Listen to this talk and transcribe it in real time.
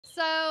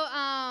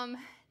So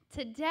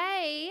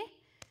today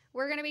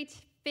we're going to be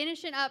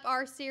finishing up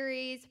our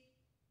series,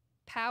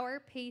 Power,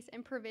 Peace,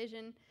 and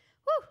Provision.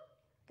 Woo!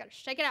 Got to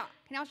shake it out.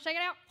 Can y'all shake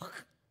it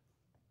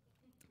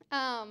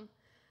out?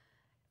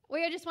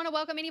 We just want to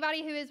welcome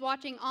anybody who is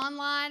watching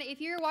online. If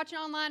you're watching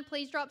online,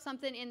 please drop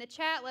something in the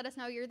chat. Let us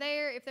know you're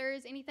there. If there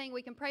is anything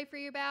we can pray for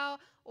you about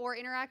or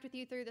interact with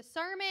you through the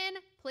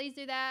sermon, please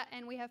do that,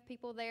 and we have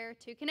people there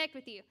to connect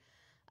with you.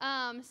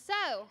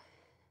 So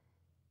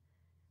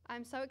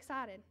I'm so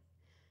excited.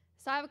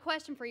 So I have a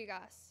question for you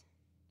guys.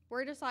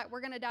 We're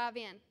going to dive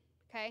in,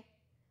 okay?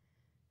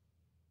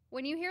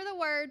 When you hear the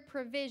word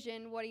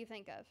provision, what do you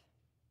think of?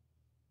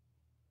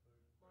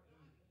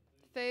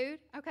 Food?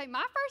 Okay,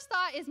 my first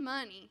thought is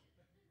money.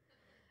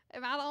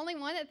 Am I the only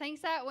one that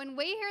thinks that? When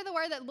we hear the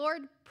word that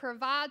Lord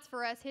provides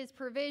for us, His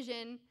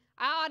provision,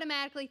 I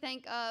automatically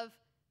think of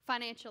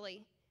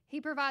financially.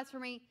 He provides for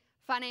me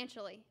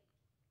financially.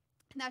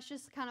 And that's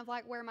just kind of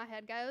like where my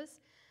head goes.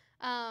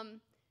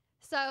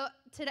 So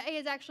today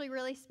is actually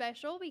really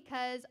special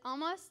because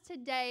almost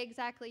today,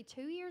 exactly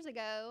 2 years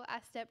ago, I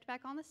stepped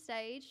back on the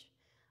stage.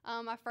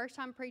 My first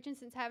time preaching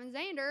since having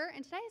Xander,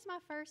 and today is my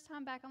first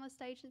time back on the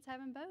stage since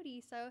having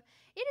Bodie. So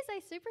it is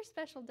a super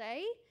special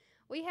day.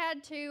 We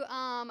had to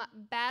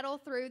battle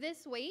through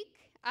this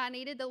week. I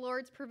needed the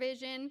Lord's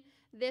provision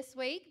this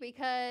week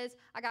because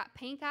I got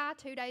pink eye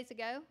 2 days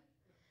ago,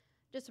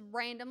 just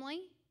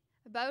randomly.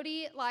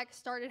 Bodie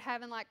started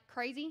having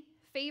crazy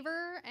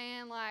fever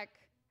and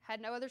had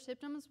no other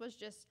symptoms, was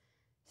just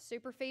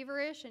super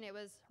feverish, and it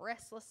was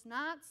restless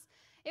nights.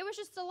 It was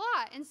just a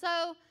lot. And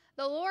so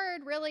the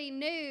Lord really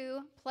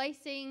knew,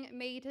 placing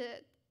me to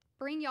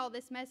bring y'all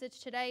this message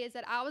today, is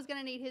that I was going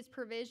to need His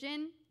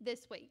provision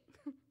this week.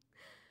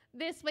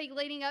 This week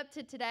leading up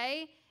to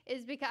today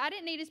is because I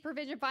didn't need His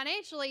provision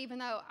financially, even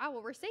though I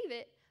will receive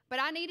it, but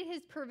I needed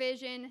His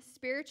provision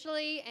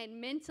spiritually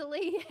and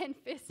mentally and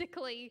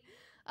physically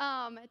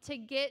to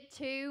get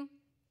to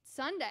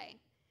Sunday.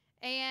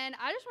 And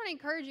I just want to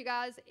encourage you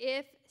guys,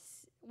 if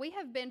we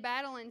have been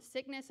battling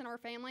sickness in our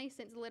family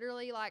since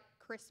literally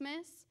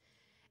Christmas,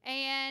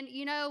 and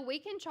we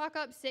can chalk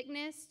up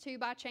sickness to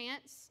by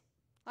chance,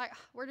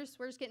 we're just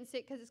getting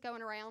sick because it's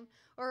going around,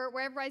 or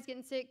where everybody's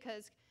getting sick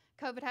because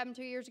COVID happened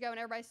 2 years ago and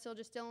everybody's still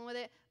just dealing with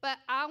it. But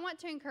I want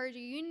to encourage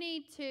you, you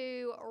need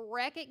to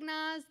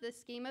recognize the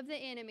scheme of the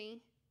enemy.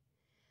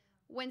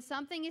 When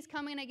something is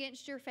coming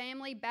against your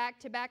family back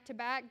to back to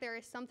back, there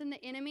is something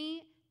the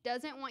enemy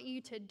doesn't want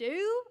you to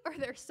do, or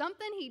there's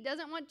something he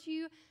doesn't want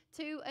you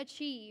to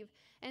achieve.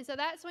 And so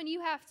that's when you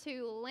have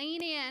to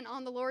lean in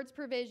on the Lord's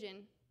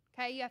provision.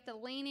 Okay, you have to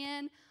lean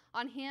in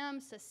on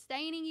Him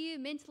sustaining you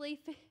mentally,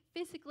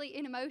 physically,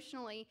 and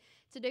emotionally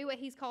to do what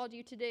He's called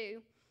you to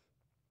do.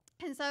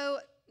 And so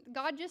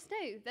God just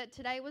knew that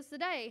today was the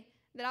day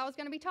that I was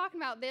going to be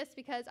talking about this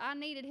because I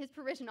needed His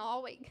provision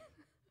all week.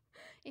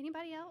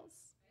 Anybody else?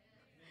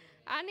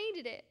 I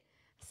needed it.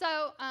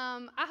 So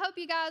I hope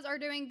you guys are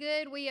doing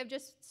good.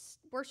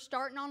 We're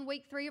starting on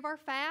week 3 of our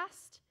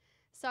fast.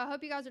 So I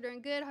hope you guys are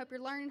doing good. I hope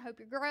you're learning. Hope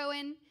you're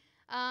growing.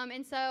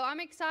 And so I'm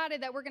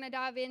excited that we're going to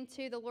dive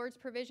into the Lord's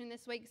provision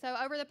this week. So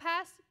over the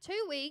past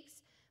 2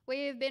 weeks,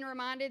 we have been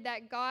reminded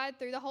that God,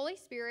 through the Holy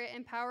Spirit,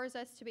 empowers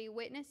us to be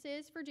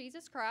witnesses for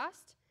Jesus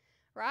Christ,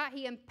 right?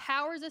 He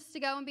empowers us to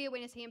go and be a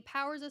witness. He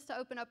empowers us to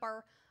open up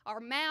our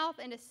mouth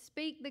and to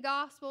speak the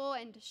gospel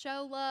and to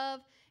show love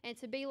and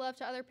to be love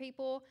to other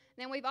people.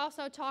 And then we've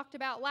also talked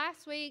about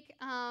last week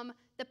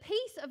the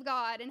peace of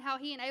God and how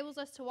He enables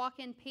us to walk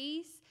in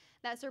peace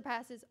that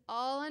surpasses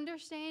all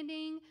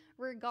understanding,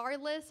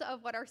 regardless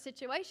of what our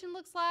situation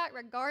looks like,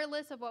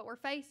 regardless of what we're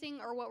facing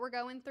or what we're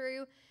going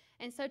through.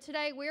 And so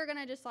today we're going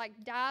to just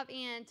dive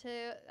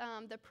into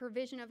the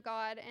provision of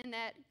God, and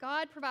that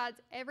God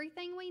provides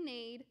everything we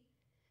need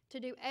to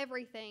do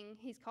everything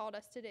He's called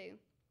us to do.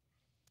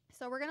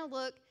 So we're going to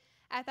look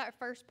at that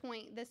first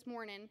point this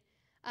morning.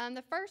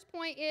 The first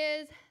point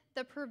is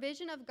the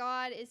provision of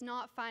God is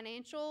not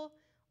financial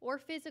or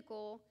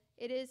physical.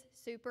 It is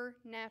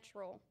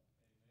supernatural.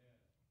 Amen.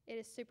 It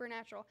is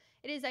supernatural.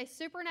 It is a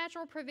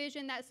supernatural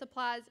provision that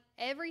supplies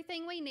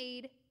everything we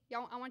need.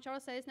 I want y'all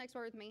to say this next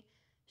word with me.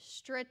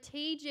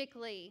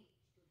 Strategically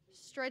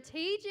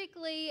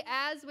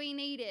as we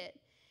need it.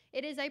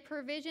 It is a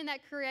provision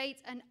that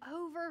creates an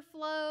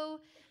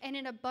overflow and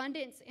an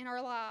abundance in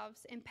our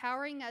lives,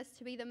 empowering us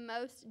to be the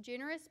most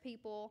generous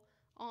people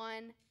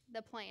on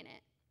the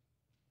planet.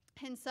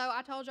 And so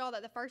I told y'all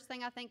that the first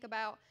thing I think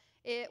about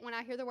when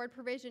I hear the word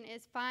provision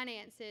is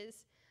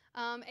finances.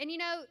 And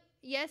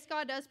yes,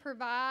 God does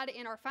provide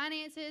in our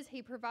finances.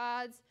 He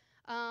provides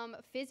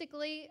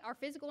physically, our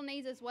physical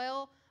needs as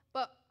well.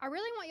 But I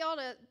really want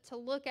y'all to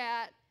look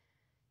at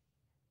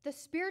the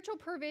spiritual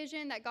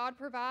provision that God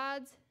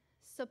provides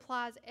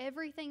supplies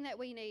everything that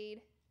we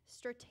need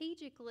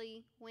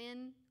strategically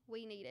when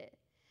we need it.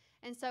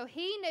 And so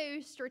He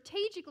knew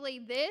strategically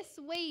this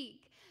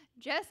week,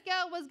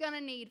 Jessica was going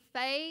to need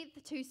faith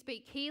to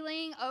speak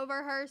healing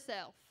over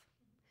herself.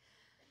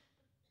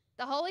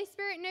 The Holy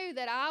Spirit knew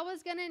that I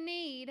was going to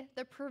need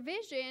the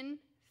provision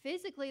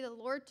physically, the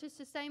Lord to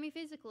sustain me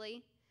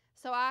physically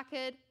so I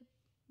could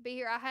be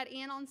here. I had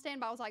Ian on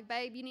standby. I was like,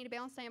 babe, you need to be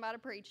on standby to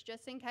preach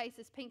just in case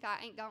this pink eye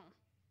ain't gone.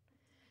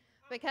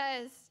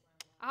 Because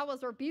I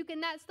was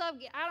rebuking that stuff.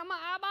 Get out of my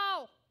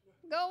eyeball.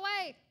 Go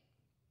away.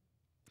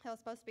 That was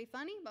supposed to be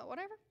funny, but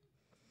whatever.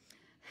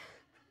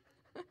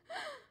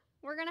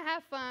 We're going to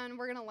have fun.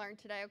 We're going to learn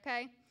today,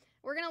 okay?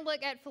 We're going to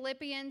look at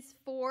Philippians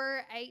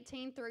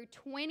 4:18 through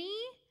 20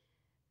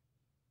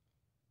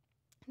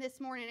 this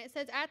morning. It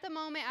says, at the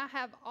moment I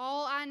have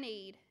all I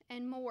need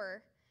and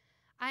more.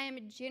 I am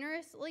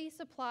generously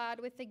supplied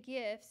with the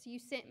gifts you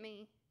sent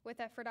me with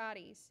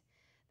Epaphroditus.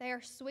 They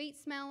are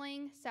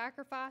sweet-smelling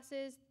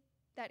sacrifices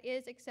that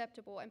is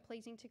acceptable and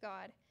pleasing to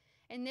God.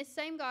 And this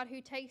same God who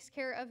takes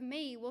care of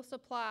me will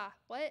supply,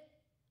 what?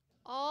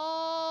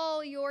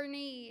 All your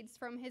needs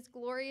from his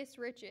glorious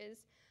riches,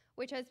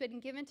 which has been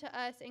given to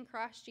us in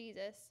Christ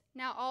Jesus.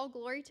 Now all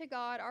glory to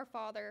God our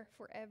Father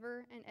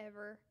forever and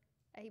ever.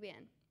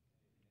 Amen.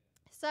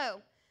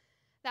 So,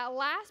 that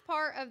last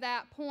part of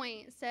that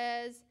point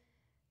says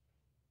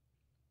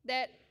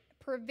that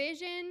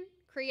provision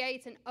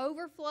creates an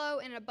overflow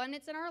and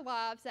abundance in our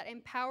lives that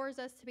empowers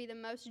us to be the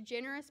most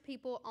generous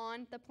people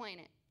on the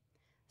planet.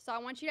 So I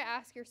want you to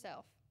ask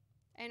yourself,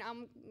 and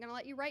I'm going to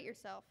let you rate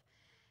yourself.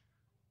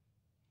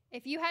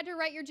 If you had to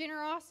rate your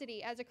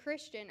generosity as a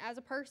Christian, as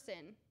a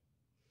person,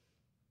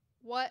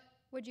 what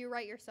would you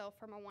rate yourself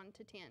from a 1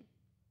 to 10?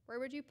 Where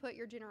would you put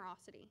your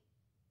generosity?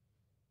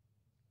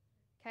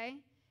 Okay?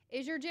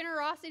 Is your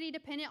generosity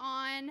dependent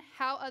on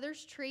how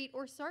others treat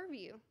or serve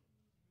you?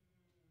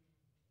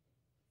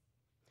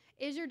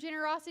 Is your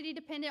generosity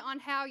dependent on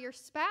how your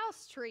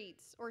spouse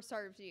treats or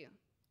serves you?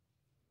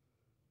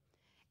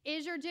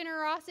 Is your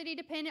generosity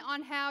dependent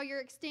on how your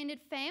extended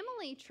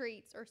family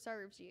treats or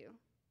serves you?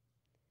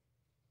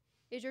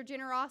 Is your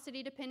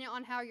generosity dependent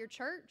on how your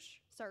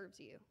church serves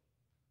you?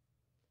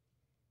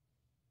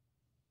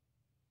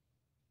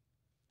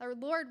 The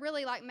Lord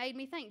really made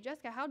me think,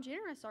 Jessica, how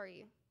generous are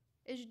you?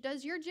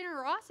 Does your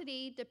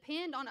generosity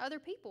depend on other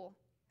people?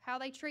 How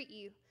they treat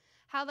you,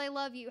 how they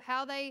love you,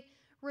 how they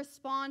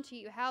respond to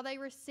you, how they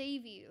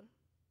receive you?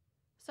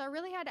 So I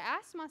really had to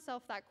ask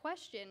myself that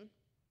question.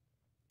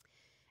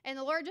 And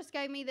the Lord just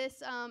gave me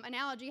this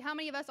analogy. How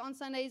many of us on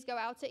Sundays go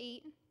out to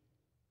eat?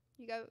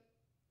 You go,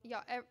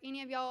 y'all,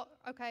 any of y'all?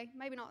 Okay,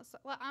 maybe not.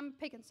 Well, I'm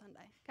picking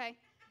Sunday, okay?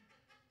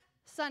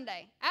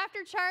 Sunday. After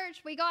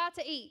church, we go out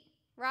to eat,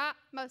 right?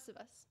 Most of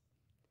us.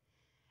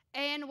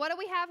 And what do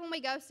we have when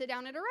we go sit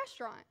down at a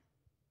restaurant?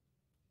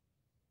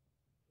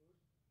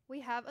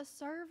 We have a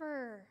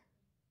server.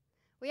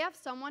 We have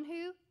someone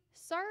who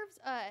serves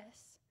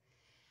us.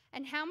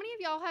 And how many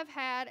of y'all have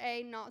had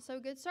a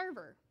not-so-good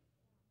server?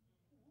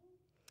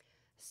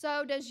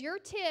 So does your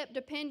tip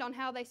depend on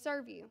how they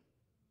serve you?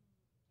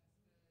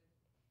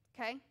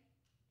 Okay.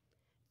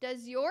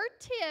 Does your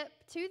tip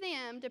to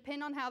them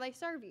depend on how they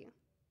serve you?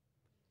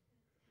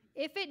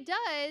 If it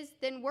does,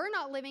 then we're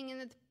not living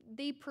in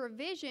the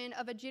provision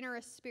of a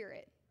generous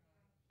spirit.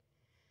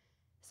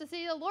 So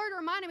see, the Lord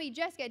reminded me,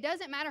 Jessica, it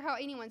doesn't matter how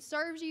anyone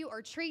serves you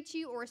or treats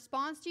you or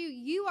responds to you.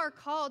 You are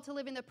called to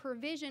live in the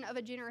provision of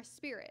a generous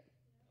spirit.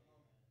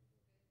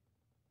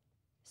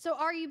 So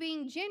are you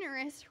being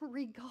generous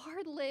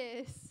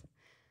regardless?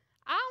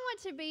 I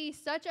want to be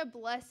such a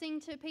blessing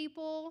to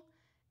people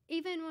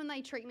even when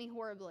they treat me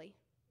horribly.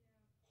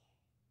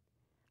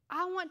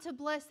 I want to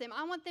bless them.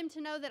 I want them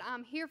to know that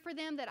I'm here for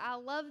them, that I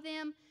love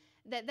them,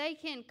 that they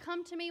can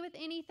come to me with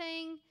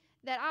anything,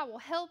 that I will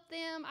help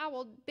them. I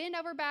will bend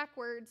over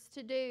backwards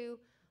to do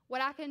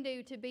what I can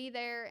do to be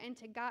there and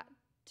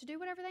to do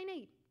whatever they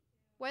need.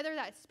 Whether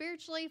that's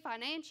spiritually,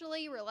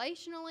 financially,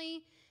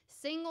 relationally,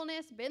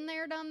 singleness, been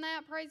there, done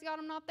that. Praise God,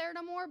 I'm not there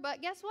no more.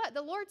 But guess what?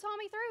 The Lord saw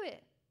me through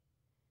it.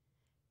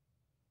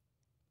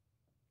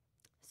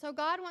 So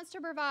God wants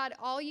to provide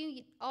all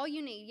you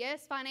need.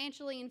 Yes,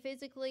 financially and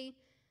physically,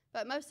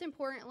 but most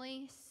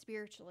importantly,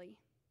 spiritually.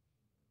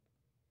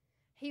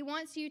 He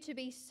wants you to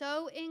be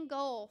so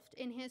engulfed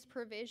in his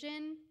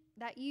provision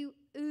that you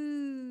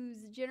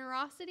ooze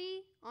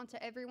generosity onto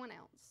everyone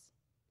else.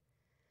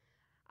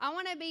 I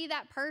want to be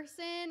that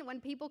person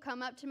when people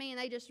come up to me and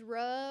they just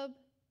rub,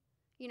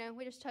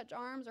 we just touch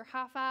arms or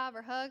high five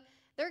or hug.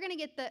 They're going to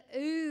get the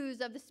ooze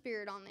of the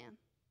Spirit on them.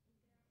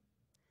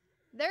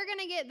 They're going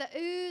to get the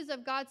ooze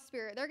of God's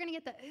Spirit. They're going to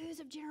get the ooze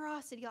of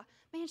generosity. Like,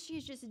 man,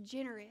 she's just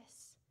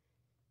generous.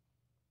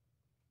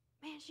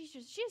 Man, she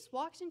just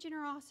walks in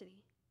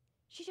generosity.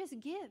 She just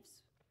gives.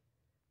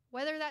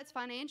 Whether that's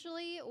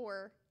financially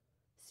or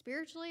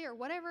spiritually or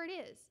whatever it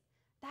is.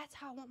 That's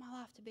how I want my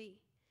life to be.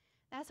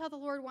 That's how the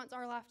Lord wants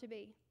our life to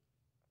be.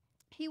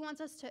 He wants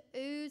us to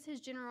ooze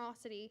his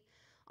generosity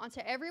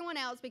onto everyone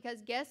else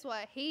because guess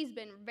what? He's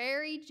been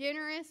very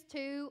generous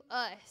to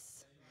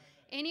us.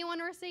 Anyone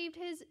received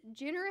his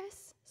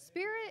generous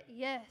spirit?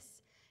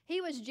 Yes.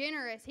 He was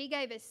generous. He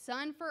gave his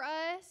son for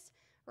us,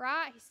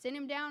 right? He sent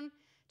him down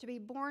to be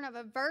born of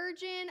a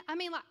virgin.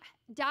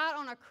 Died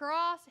on a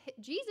cross.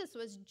 Jesus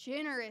was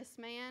generous,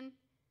 man.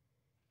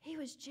 He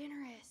was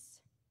generous.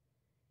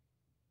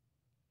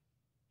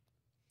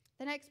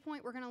 The next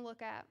point we're going to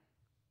look at.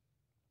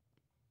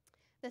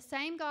 The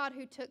same God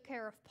who took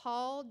care of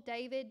Paul,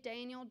 David,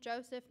 Daniel,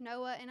 Joseph,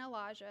 Noah, and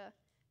Elijah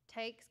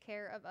takes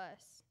care of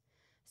us.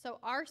 So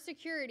our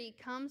security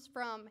comes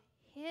from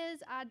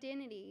his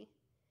identity.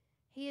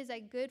 He is a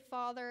good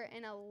father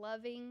and a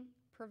loving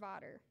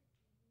provider.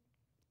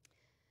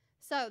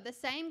 So the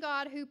same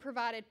God who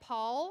provided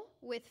Paul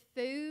with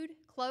food,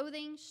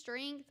 clothing,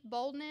 strength,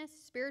 boldness,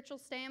 spiritual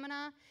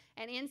stamina,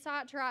 and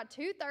insight to write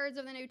 2/3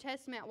 of the New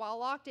Testament while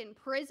locked in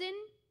prison,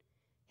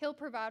 he'll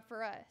provide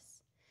for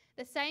us.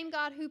 The same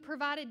God who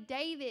provided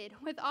David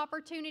with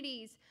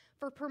opportunities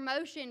for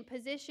promotion,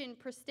 position,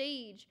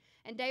 prestige,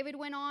 and David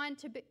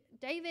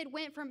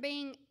went from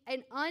being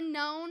an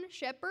unknown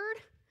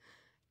shepherd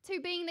to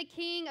being the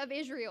king of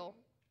Israel.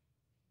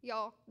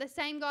 Y'all, the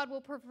same God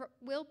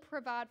will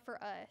provide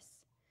for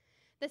us.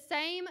 The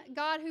same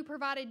God who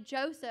provided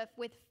Joseph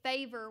with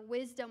favor,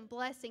 wisdom,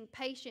 blessing,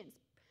 patience,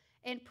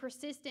 and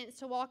persistence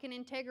to walk in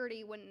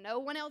integrity when no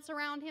one else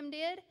around him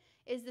did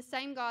is the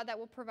same God that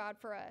will provide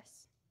for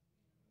us.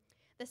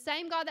 The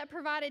same God that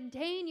provided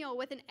Daniel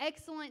with an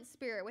excellent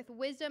spirit, with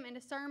wisdom and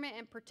discernment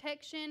and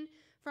protection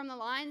from the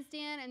lion's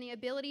den and the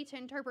ability to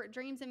interpret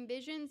dreams and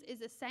visions is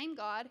the same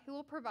God who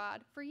will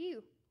provide for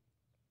you.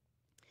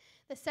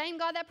 The same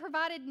God that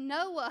provided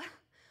Noah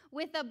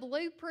with a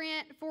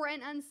blueprint for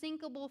an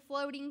unsinkable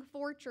floating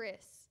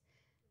fortress.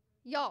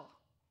 Y'all,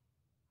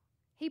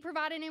 he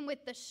provided him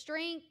with the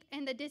strength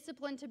and the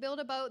discipline to build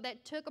a boat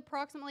that took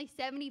approximately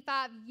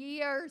 75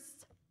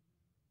 years.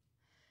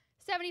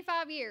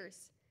 75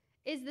 years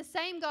is the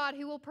same God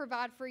who will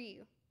provide for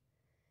you.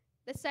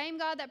 The same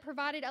God that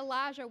provided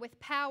Elijah with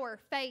power,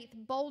 faith,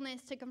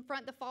 boldness to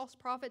confront the false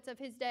prophets of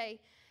his day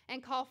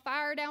and call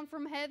fire down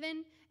from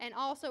heaven, and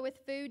also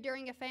with food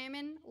during a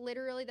famine,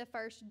 literally the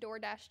first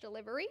DoorDash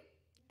delivery,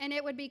 and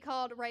it would be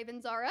called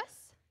Ravens Are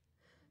Us.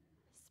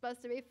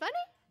 Supposed to be funny.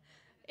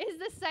 Is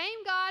the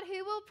same God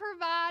who will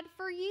provide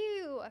for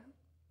you.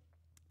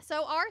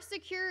 So our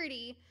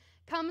security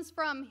comes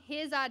from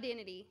his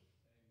identity.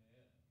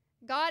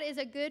 God is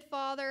a good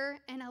father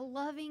and a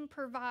loving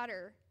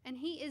provider. And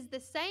he is the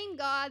same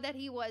God that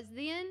he was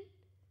then.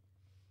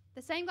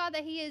 The same God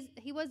that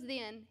he was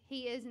then,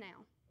 he is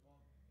now.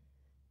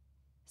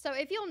 So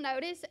if you'll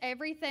notice,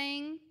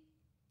 everything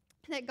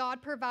that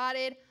God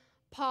provided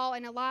Paul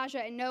and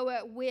Elijah and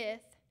Noah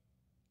with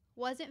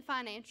wasn't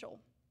financial.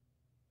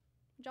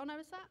 Did y'all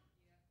notice that?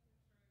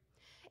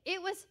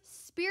 It was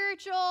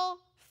spiritual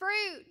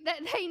fruit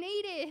that they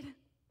needed.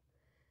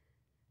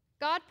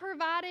 God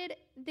provided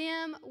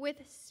them with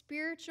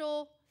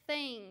spiritual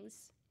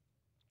things.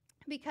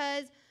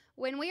 Because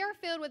when we are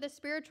filled with a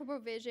spiritual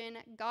provision,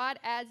 God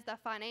adds the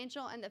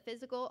financial and the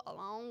physical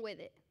along with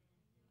it.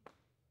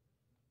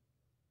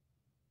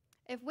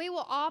 If we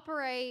will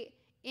operate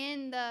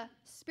in the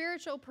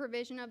spiritual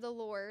provision of the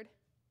Lord,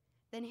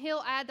 then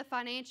he'll add the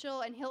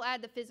financial and he'll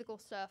add the physical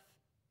stuff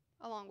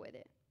along with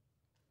it.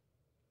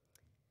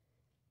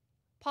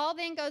 Paul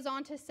then goes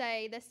on to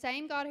say, the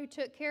same God who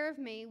took care of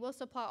me will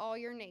supply all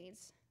your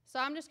needs. So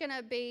I'm just going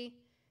to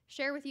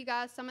share with you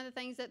guys some of the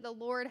things that the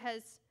Lord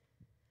has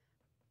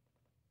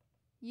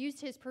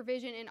used his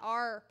provision in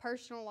our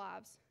personal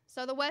lives.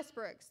 So the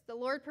Westbrooks, the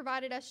Lord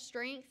provided us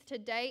strength to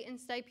date and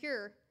stay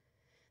pure.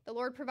 The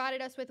Lord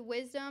provided us with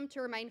wisdom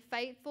to remain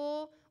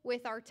faithful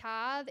with our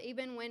tithe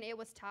even when it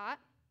was tight.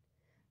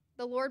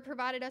 The Lord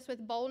provided us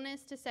with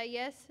boldness to say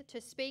yes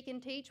to speak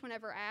and teach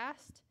whenever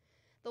asked.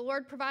 The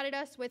Lord provided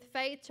us with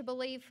faith to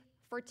believe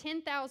for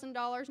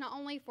 $10,000, not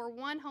only for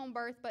one home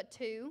birth, but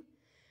two.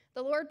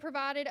 The Lord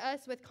provided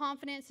us with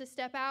confidence to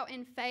step out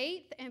in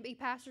faith and be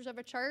pastors of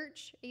a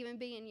church, even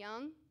being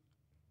young.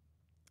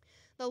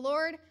 The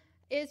Lord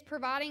is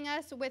providing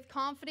us with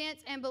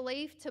confidence and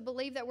belief to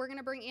believe that we're going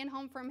to bring in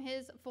home from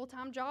his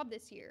full-time job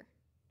this year.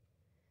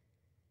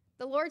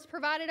 The Lord's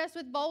provided us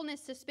with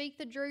boldness to speak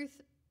the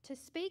truth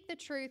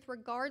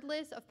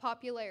regardless of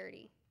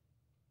popularity.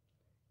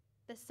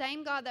 The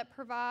same God that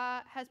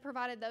has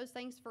provided those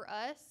things for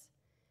us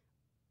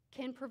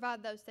can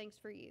provide those things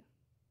for you.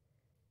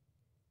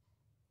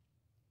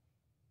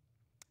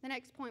 The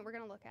next point we're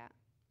going to look at.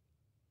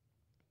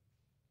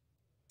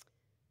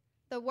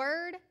 The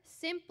word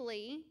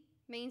simply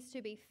means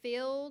to be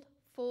filled,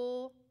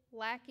 full,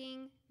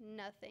 lacking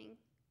nothing.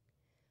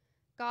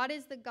 God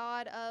is the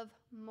God of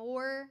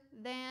more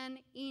than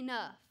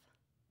enough.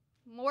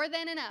 More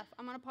than enough.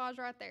 I'm going to pause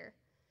right there.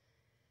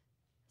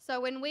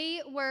 So when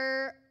we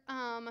were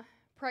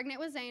pregnant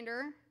with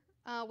Xander,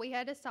 we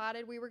had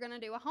decided we were going to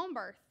do a home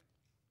birth,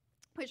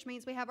 which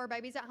means we have our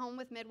babies at home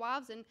with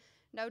midwives and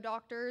no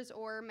doctors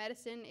or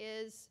medicine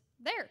is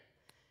there.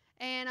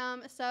 And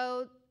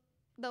so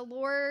the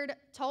Lord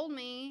told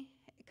me,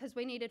 because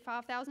we needed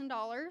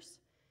 $5,000,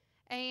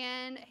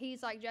 and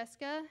he's like,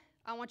 Jessica,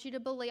 I want you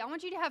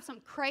to have some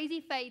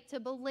crazy faith to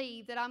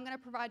believe that I'm going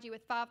to provide you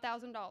with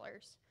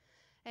 $5,000.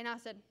 And I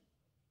said,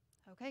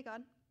 okay,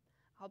 God,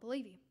 I'll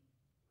believe you.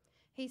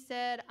 He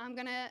said,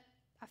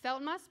 I felt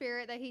in my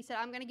spirit that he said,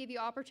 I'm going to give you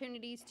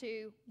opportunities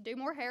to do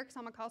more hair, because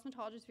I'm a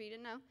cosmetologist, if you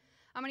didn't know.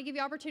 I'm going to give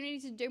you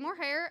opportunities to do more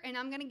hair, and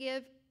I'm going to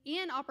give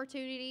Ian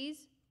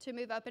opportunities to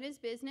move up in his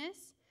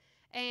business.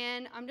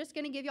 And I'm just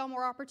going to give y'all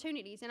more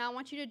opportunities. And I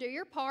want you to do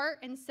your part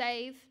and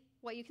save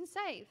what you can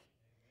save.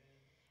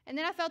 And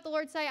then I felt the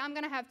Lord say, I'm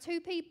going to have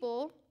 2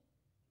 people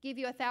give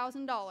you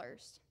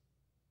 $1,000.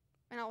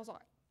 And I was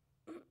like,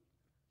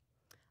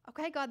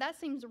 okay, God, that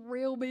seems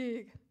real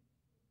big.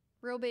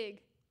 Real big.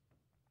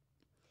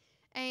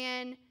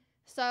 And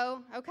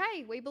so,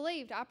 okay, we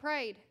believed. I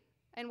prayed.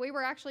 And we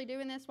were actually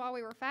doing this while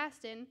we were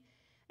fasting.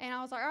 And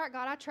I was like, all right,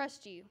 God, I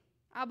trust you.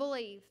 I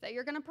believe that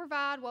you're going to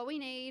provide what we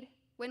need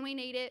when we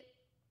need it.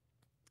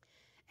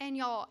 And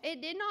y'all,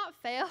 it did not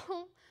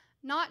fail.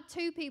 Not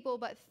 2 people,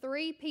 but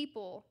 3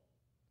 people.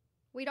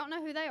 We don't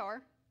know who they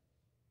are.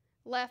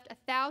 Left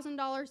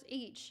 $1,000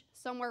 each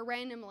somewhere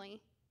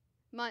randomly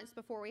months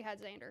before we had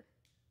Xander.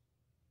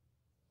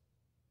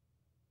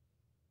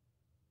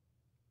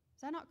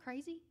 Is that not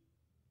crazy?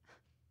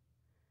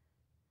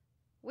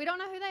 We don't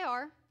know who they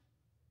are,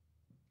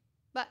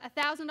 but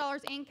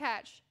 $1,000 in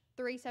cash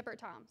 3 separate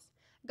times.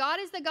 God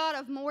is the God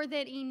of more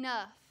than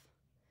enough.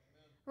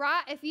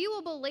 Right? If you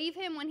will believe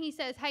him when he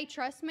says, hey,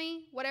 trust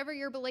me, whatever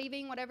you're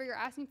believing, whatever you're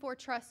asking for,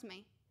 trust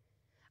me.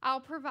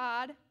 I'll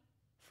provide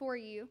for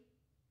you.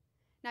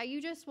 Now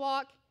you just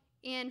walk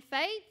in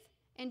faith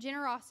and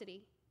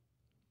generosity.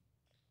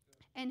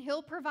 And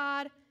he'll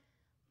provide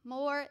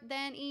more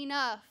than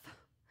enough.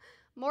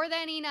 More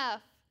than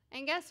enough.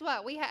 And guess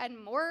what? We had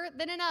more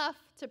than enough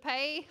to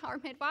pay our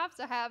midwives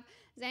to have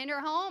Xander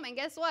at home. And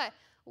guess what?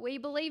 We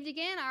believed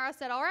again. I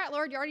said, all right,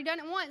 Lord, you already done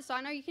it once, so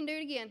I know you can do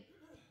it again.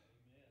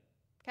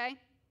 Okay?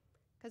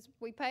 Because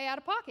we pay out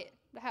of pocket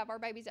to have our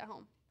babies at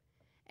home.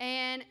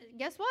 And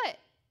guess what?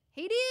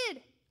 He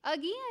did.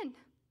 Again.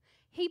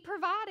 He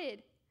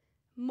provided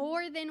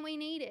more than we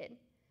needed.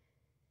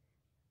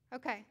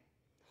 Okay.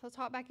 Let's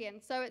hop back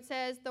in. So it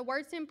says, the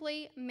word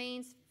simply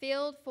means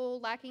filled, full,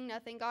 lacking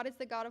nothing. God is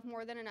the God of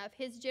more than enough.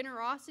 His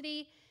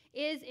generosity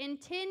is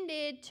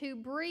intended to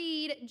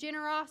breed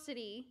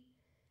generosity,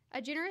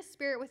 a generous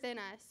spirit within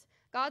us.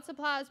 God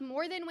supplies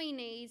more than we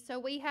need, so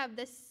we have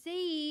the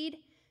seed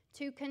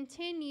to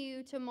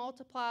continue to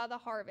multiply the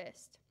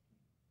harvest.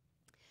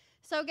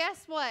 So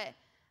guess what?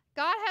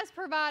 God has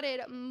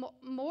provided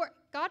more.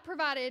 God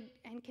provided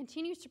and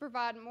continues to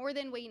provide more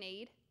than we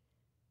need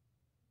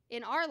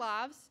in our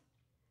lives,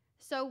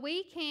 so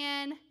we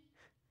can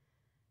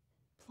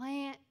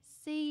plant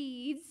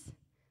seeds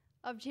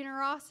of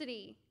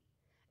generosity.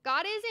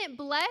 God isn't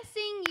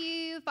blessing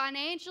you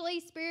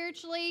financially,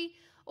 spiritually,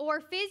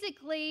 or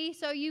physically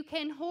so you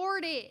can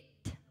hoard it.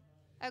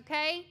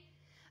 Okay?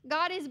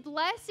 God is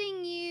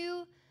blessing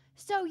you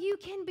so you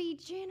can be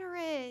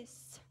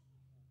generous.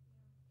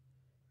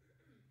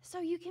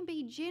 So you can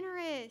be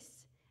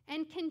generous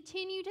and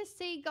continue to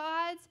see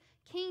God's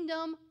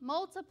kingdom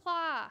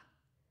multiply.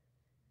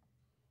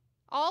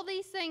 All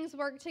these things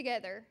work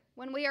together.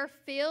 When we are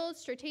filled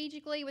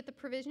strategically with the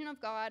provision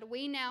of God,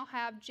 we now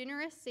have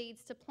generous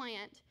seeds to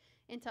plant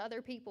into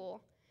other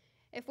people.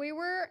 If we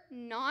were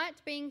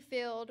not being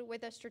filled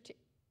with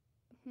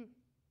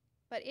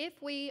But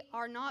if we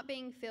are not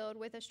being filled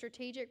with a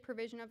strategic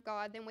provision of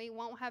God, then we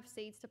won't have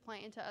seeds to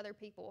plant into other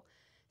people.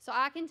 So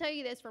I can tell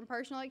you this from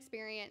personal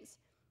experience.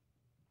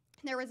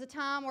 There was a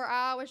time where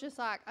I was just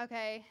like,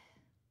 okay,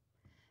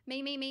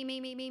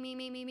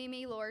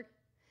 me, Lord.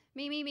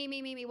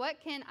 Me.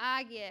 What can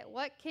I get?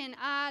 What can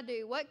I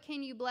do? What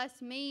can you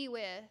bless me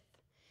with?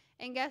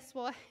 And guess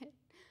what?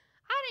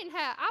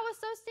 I was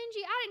so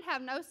stingy, I didn't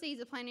have no seeds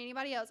to plant in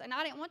anybody else, and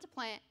I didn't want to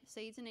plant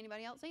seeds in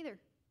anybody else either.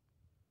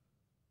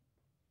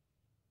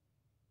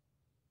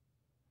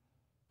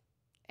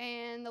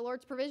 And the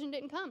Lord's provision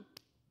didn't come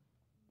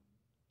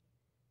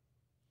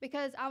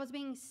because I was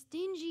being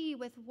stingy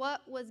with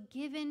what was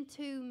given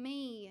to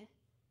me.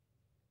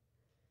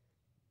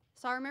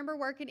 So I remember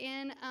working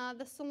in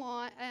the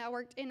salon. I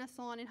worked in a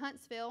salon in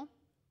Huntsville,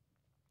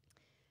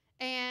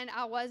 and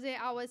I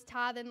was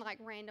tithing like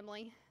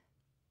randomly.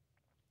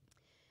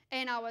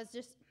 And I was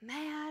just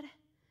mad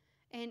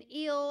and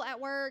ill at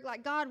work.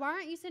 Like, God, why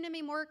aren't you sending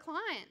me more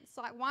clients?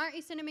 Like, why aren't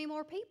you sending me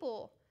more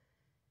people?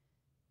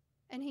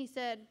 And he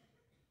said,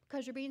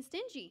 because you're being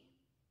stingy.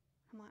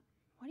 I'm like,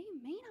 what do you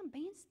mean I'm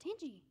being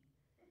stingy?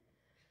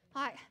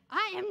 Like,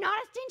 I am not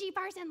a stingy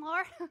person,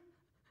 Lord.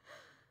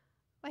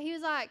 But he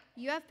was like,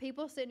 you have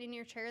people sitting in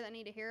your chair that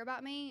need to hear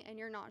about me, and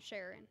you're not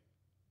sharing.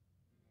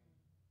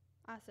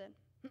 I said,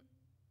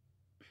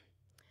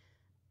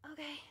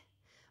 okay,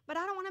 but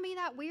I don't want to be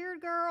that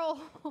weird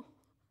girl.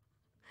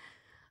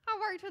 I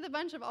worked with a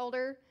bunch of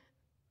older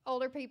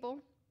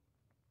people,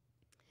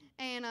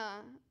 and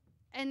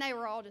they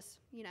were all just,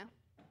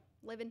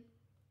 living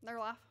their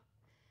life.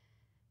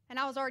 And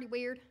I was already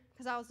weird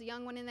because I was the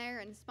young one in there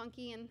and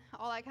spunky and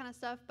all that kind of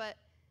stuff, but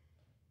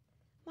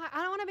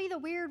I don't want to be the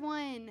weird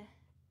one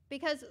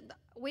because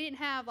we didn't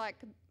have like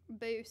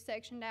booths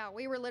sectioned out.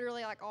 We were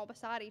literally like all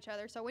beside each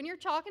other. So when you're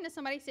talking to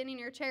somebody sitting in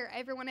your chair,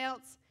 everyone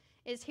else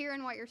is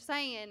hearing what you're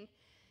saying.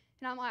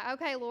 And I'm like,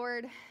 okay,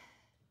 Lord,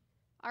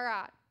 all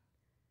right.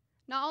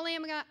 Not only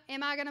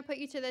am I going to put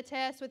you to the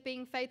test with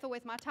being faithful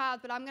with my tithe,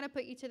 but I'm going to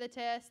put you to the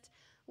test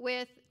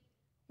with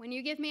when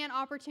you give me an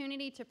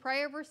opportunity to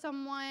pray over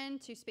someone,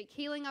 to speak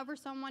healing over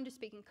someone, to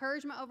speak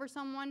encouragement over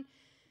someone,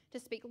 to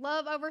speak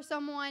love over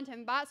someone, to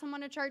invite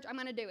someone to church, I'm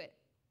going to do it.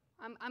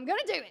 I'm going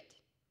to do it.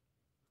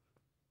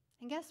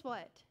 And guess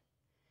what?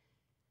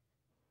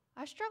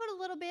 I struggled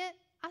a little bit.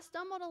 I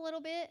stumbled a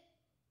little bit.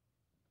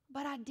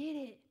 But I did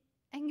it.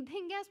 And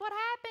then guess what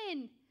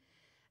happened?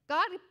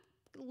 God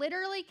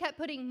literally kept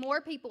putting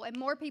more people and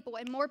more people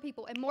and more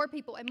people and more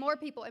people and more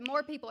people and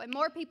more people and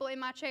more people in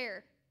my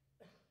chair.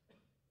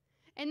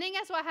 And then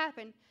guess what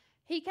happened?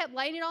 He kept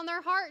laying it on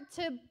their heart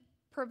to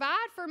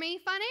provide for me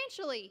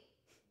financially.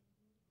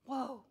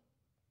 Whoa.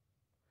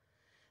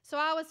 So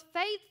I was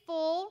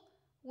faithful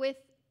with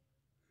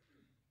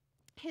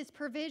his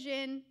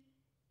provision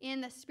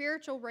in the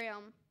spiritual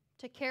realm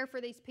to care for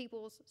these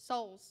people's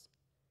souls.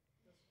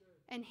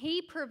 And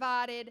he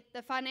provided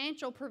the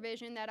financial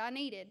provision that I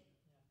needed.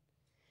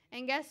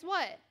 And guess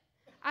what?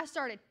 I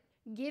started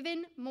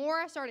giving more.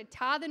 I started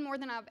tithing more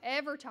than I've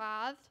ever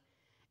tithed.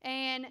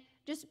 And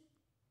just,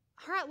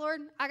 all right,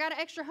 Lord, I got an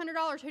extra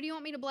 $100. Who do you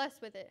want me to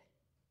bless with it?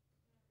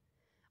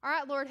 All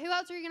right, Lord, who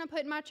else are you going to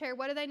put in my chair?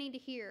 What do they need to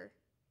hear?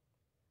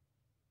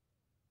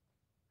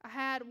 I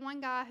had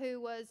one guy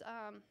who was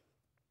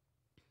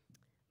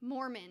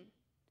Mormon.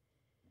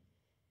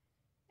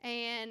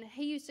 And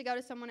he used to go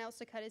to someone else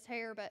to cut his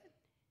hair, but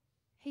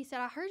he said,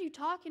 I heard you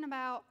talking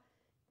about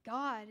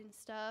God and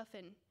stuff,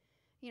 and,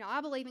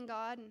 I believe in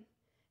God. And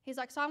he's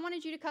like, so I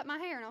wanted you to cut my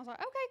hair. And I was like,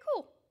 okay,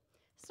 cool.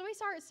 So we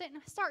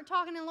start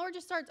talking, and the Lord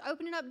just starts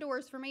opening up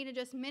doors for me to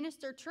just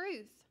minister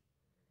truth.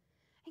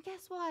 And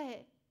guess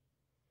what?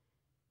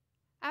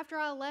 After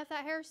I left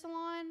that hair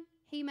salon,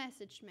 he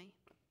messaged me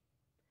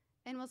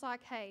and was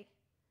like, hey,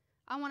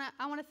 I want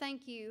to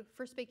thank you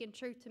for speaking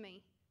truth to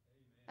me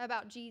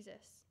about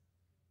Jesus.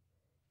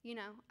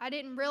 I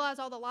didn't realize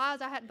all the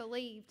lies I had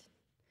believed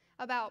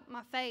about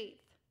my faith.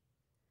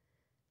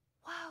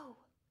 Whoa.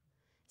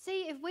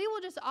 See, if we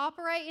will just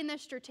operate in the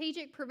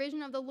strategic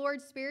provision of the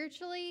Lord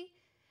spiritually,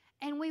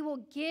 and we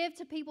will give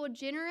to people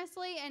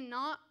generously and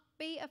not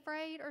be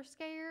afraid or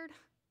scared.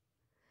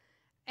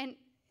 And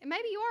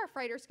maybe you are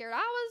afraid or scared. I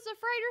was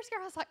afraid or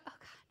scared. I was like, oh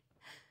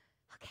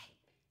God, okay.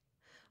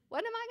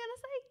 What am I going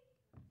to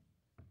say?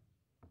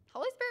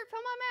 Holy Spirit,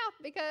 fill my mouth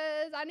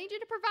because I need you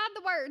to provide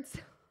the words.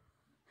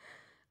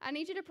 I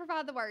need you to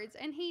provide the words.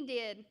 And he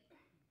did.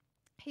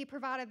 He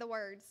provided the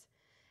words.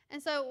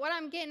 And so what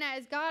I'm getting at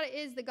is God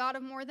is the God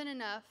of more than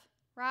enough,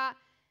 right?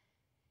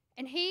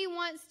 And he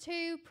wants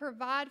to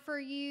provide for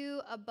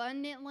you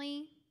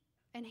abundantly.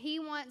 And he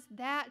wants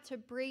that to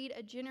breed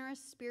a generous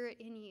spirit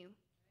in you.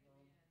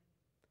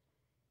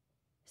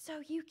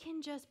 So you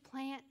can just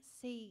plant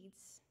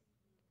seeds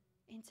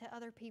into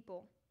other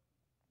people.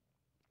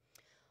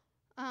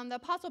 The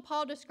Apostle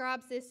Paul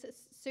describes this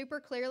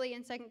super clearly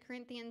in 2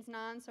 Corinthians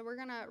 9, so we're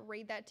going to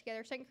read that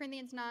together. 2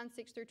 Corinthians 9,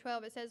 6 through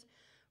 12, it says,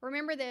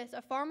 remember this,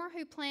 a farmer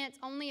who plants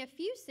only a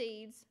few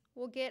seeds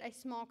will get a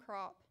small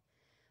crop,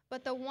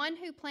 but the one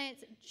who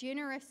plants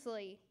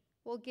generously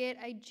will get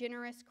a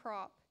generous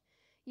crop.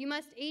 You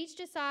must each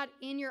decide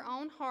in your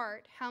own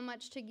heart how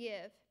much to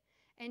give,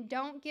 and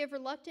don't give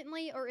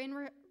reluctantly or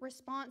in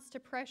response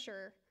to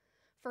pressure,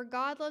 for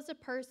God loves a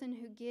person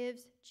who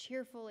gives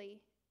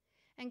cheerfully.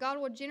 And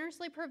God will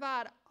generously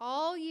provide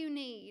all you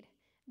need.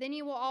 Then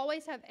you will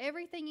always have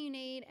everything you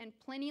need and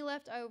plenty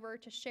left over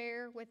to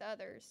share with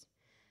others.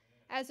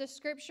 As the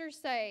scriptures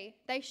say,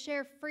 they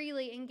share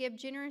freely and give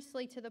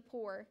generously to the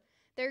poor.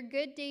 Their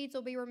good deeds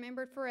will be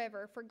remembered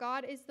forever, for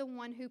God is the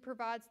one who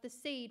provides the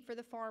seed for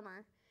the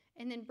farmer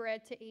and then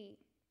bread to eat.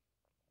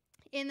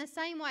 In the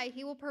same way,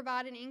 he will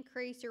provide and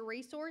increase your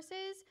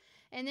resources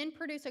and then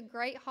produce a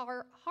great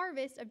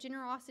harvest of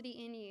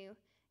generosity in you.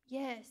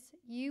 Yes,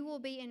 you will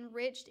be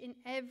enriched in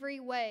every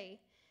way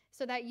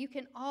so that you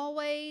can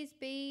always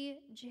be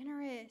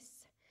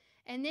generous.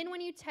 And then when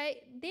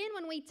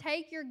we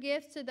take your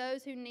gifts to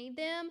those who need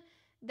them,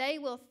 they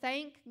will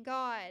thank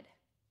God.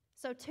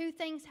 So two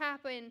things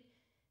happen.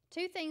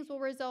 Two things will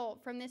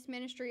result from this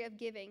ministry of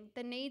giving.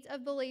 The needs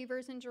of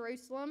believers in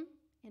Jerusalem,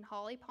 in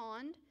Holly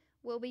Pond,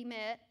 will be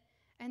met,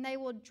 and they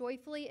will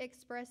joyfully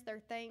express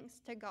their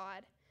thanks to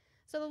God.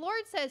 So the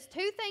Lord says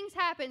two things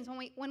happen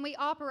when we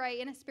operate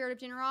in a spirit of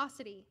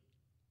generosity.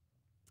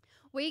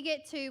 We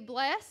get to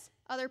bless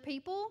other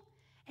people,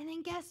 and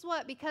then guess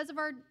what?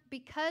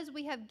 Because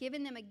we have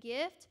given them a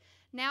gift,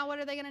 now what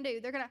are they going to do?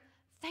 They're going to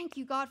thank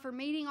you, God, for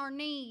meeting our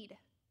need.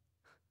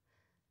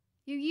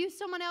 You use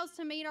someone else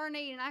to meet our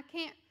need, and I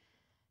can't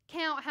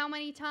count how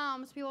many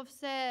times people have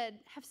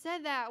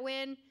said that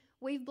when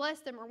we've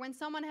blessed them or when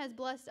someone has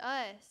blessed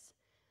us.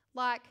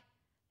 Like,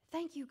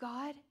 thank you,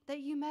 God, that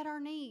you met our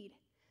need.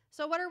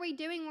 So what are we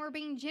doing when we're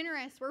being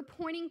generous? We're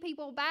pointing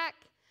people back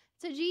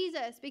to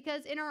Jesus,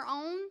 because in our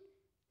own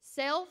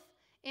self,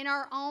 in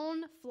our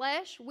own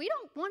flesh, we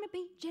don't want to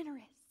be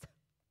generous.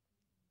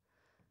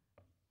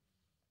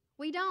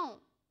 We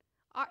don't.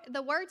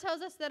 The word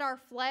tells us that our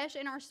flesh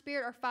and our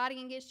spirit are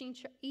fighting against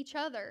each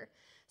other.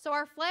 So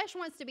our flesh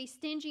wants to be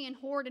stingy and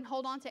hoard and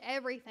hold on to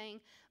everything,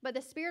 but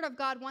the Spirit of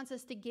God wants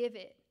us to give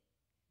it.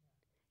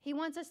 He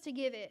wants us to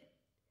give it.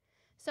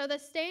 So the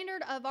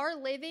standard of our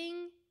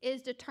living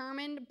is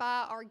determined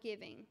by our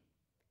giving.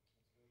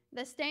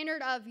 The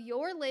standard of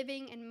your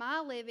living and my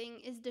living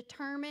is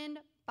determined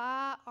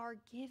by our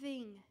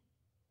giving.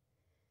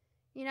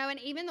 You know, and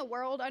even the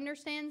world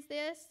understands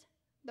this.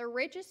 The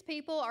richest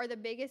people are the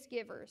biggest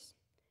givers.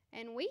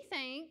 And we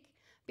think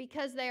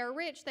because they are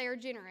rich, they are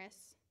generous.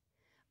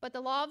 But the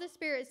law of the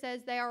Spirit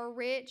says they are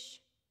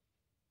rich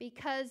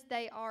because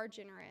they are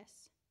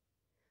generous.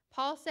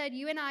 Paul said,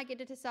 you and I get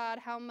to decide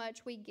how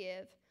much we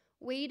give.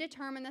 We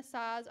determine the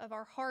size of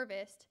our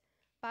harvest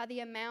by the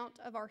amount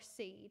of our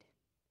seed.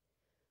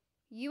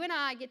 You and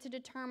I get to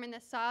determine the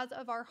size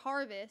of our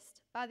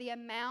harvest by the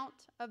amount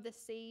of the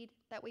seed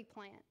that we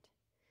plant.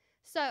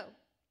 So,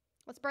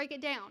 let's break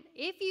it down.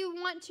 If you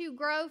want to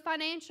grow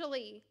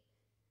financially,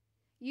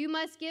 you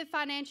must give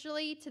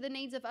financially to the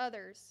needs of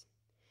others.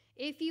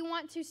 If you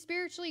want to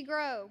spiritually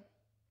grow,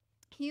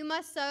 you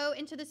must sow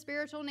into the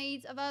spiritual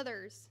needs of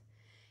others.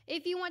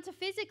 If you want to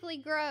physically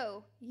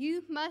grow,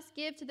 you must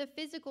give to the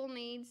physical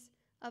needs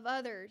of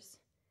others.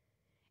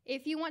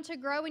 If you want to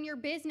grow in your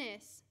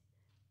business,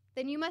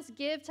 then you must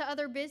give to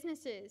other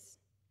businesses.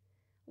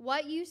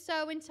 What you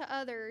sow into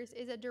others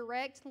is a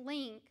direct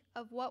link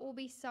of what will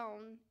be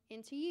sown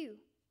into you.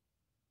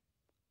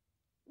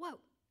 Whoa.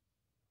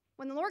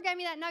 When the Lord gave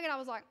me that nugget, I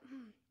was like,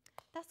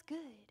 that's good.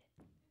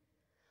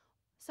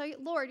 So,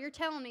 Lord, you're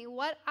telling me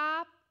what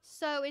I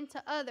sow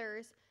into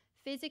others,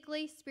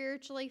 physically,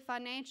 spiritually,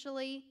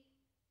 financially,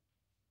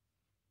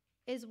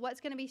 is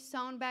what's going to be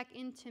sown back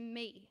into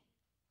me.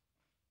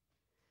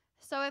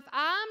 So if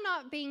I'm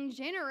not being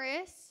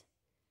generous,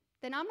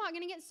 then I'm not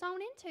going to get sown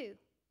into.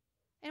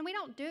 And we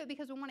don't do it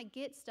because we want to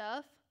get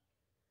stuff.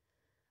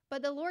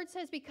 But the Lord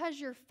says, because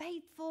you're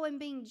faithful and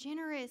being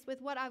generous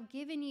with what I've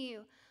given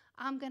you,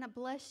 I'm going to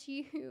bless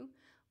you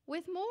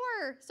with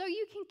more so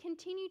you can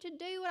continue to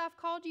do what I've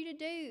called you to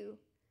do.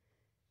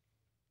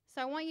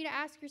 So I want you to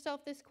ask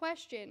yourself this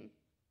question.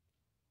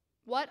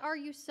 What are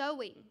you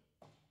sowing?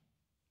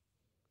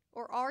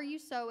 Or are you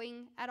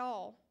sowing at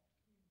all?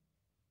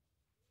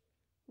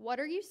 What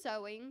are you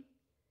sowing?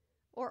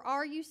 Or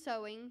are you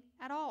sowing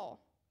at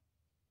all?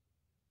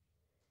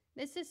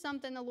 This is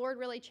something the Lord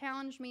really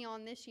challenged me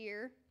on this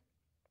year.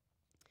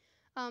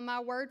 My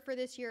word for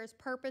this year is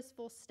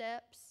purposeful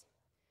steps.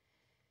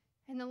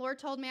 And the Lord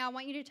told me, I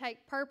want you to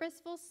take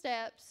purposeful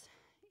steps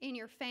in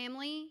your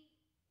family,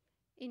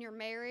 in your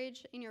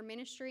marriage, in your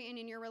ministry, and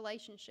in your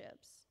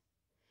relationships.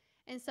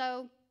 And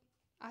so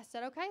I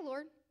said, okay,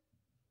 Lord.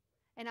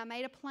 And I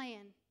made a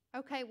plan.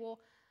 Okay, well,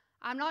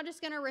 I'm not just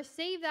going to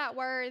receive that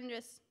word and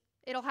just,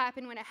 it'll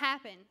happen when it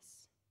happens.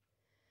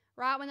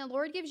 Right? When the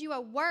Lord gives you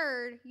a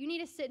word, you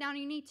need to sit down and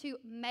you need to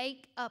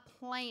make a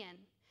plan.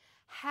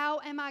 How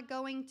am I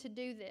going to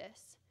do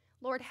this?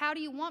 Lord, how do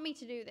you want me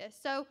to do this?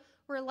 So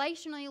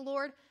relationally,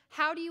 Lord,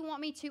 how do you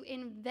want me to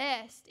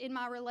invest in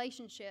my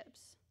relationships?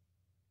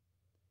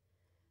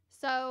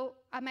 So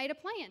I made a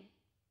plan,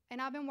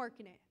 and I've been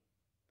working it.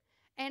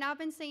 And I've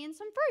been seeing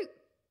some fruit.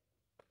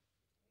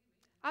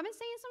 I've been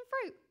seeing some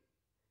fruit.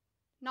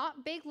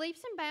 Not big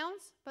leaps and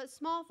bounds, but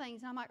small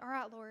things. And I'm like, all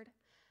right, Lord,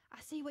 I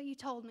see what you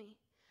told me.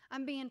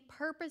 I'm being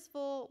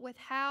purposeful with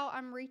how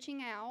I'm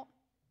reaching out,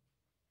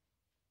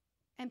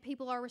 and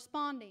people are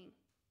responding.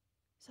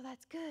 So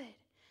that's good.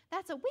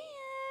 That's a win.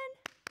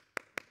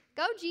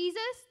 Go, Jesus.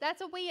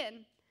 That's a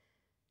win.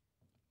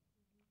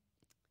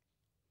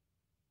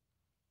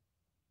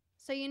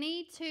 So you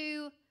need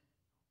to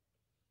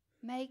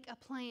make a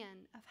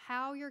plan of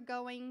how you're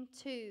going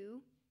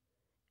to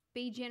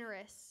be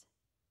generous.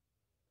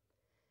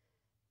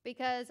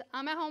 Because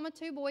I'm at home with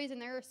two boys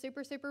and they're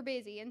super, super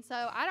busy. And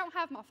so I don't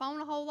have my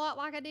phone a whole lot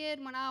like I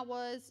did when I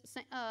was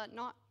I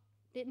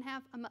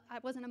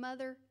wasn't a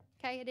mother,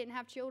 okay? I didn't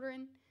have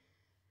children.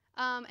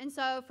 And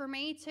so for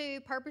me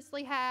to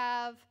purposely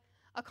have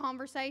a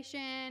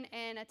conversation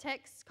and a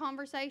text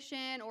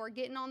conversation or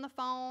getting on the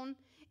phone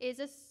is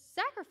a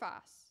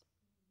sacrifice.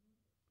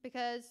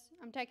 Because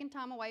I'm taking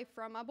time away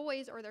from my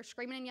boys or they're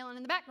screaming and yelling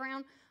in the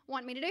background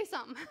wanting me to do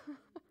something.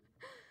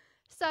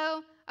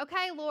 So,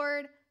 okay,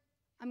 Lord,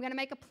 I'm going to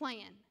make a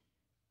plan.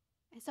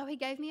 And so he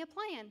gave me a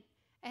plan.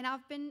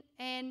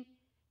 And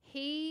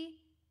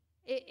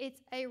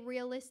it's a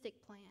realistic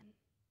plan,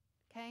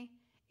 okay?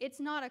 It's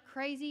not a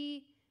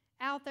crazy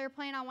out there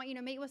plan. I want you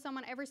to meet with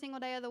someone every single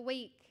day of the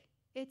week.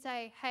 It's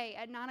hey,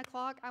 at 9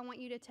 o'clock, I want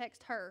you to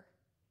text her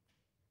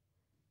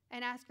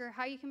and ask her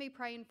how you can be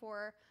praying for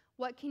her.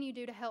 What can you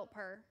do to help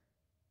her?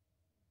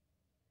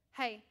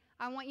 Hey,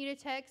 I want you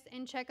to text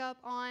and check up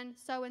on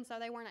so-and-so.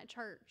 They weren't at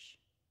church.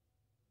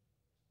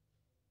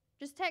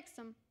 Just text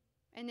them.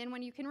 And then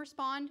when you can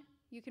respond,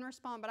 you can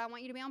respond. But I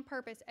want you to be on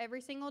purpose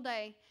every single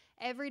day,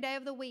 every day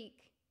of the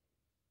week,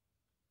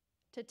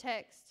 to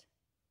text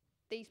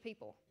these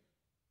people.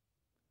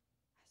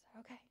 I said,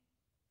 okay.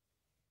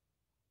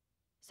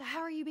 So how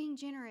are you being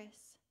generous?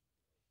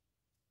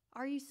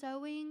 Are you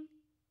sowing?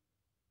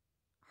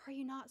 Are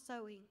you not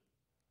sowing?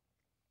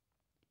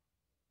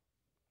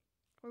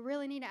 We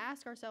really need to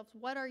ask ourselves,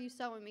 what are you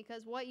sowing?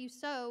 Because what you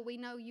sow, we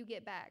know you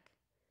get back.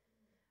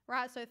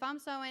 Right? So if I'm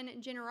sowing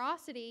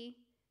generosity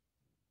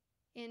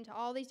into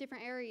all these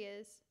different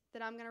areas,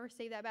 then I'm going to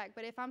receive that back.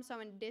 But if I'm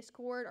sowing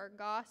discord or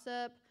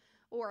gossip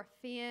or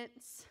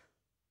offense,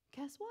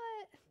 guess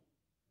what?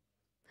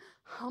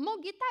 I'm going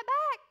to get that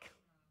back.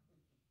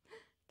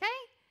 Okay?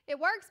 It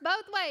works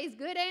both ways,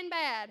 good and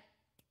bad.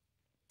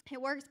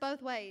 It works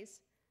both ways.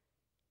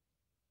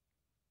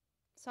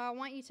 So I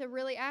want you to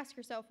really ask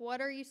yourself, what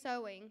are you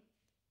sowing?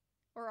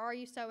 Or are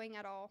you sowing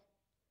at all?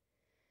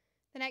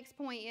 The next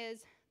point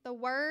is the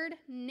word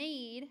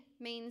need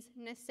means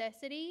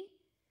necessity,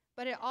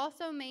 but it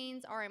also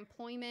means our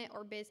employment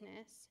or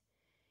business.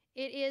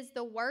 It is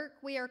the work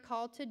we are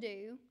called to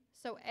do.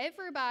 So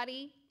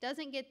everybody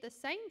doesn't get the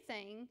same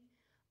thing,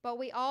 but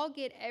we all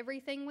get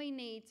everything we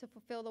need to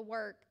fulfill the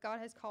work God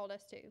has called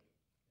us to. Amen.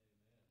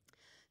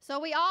 So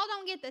we all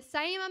don't get the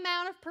same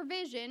amount of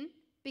provision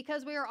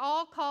because we are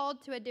all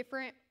called to a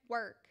different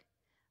work.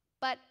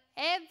 But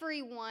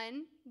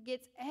everyone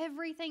gets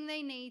everything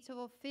they need to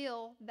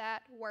fulfill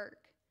that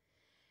work.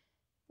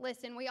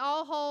 Listen, we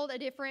all hold a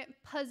different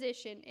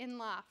position in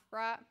life,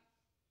 right?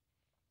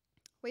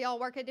 We all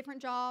work at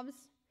different jobs,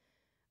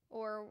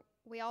 or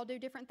we all do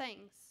different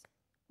things.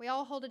 We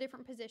all hold a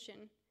different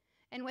position.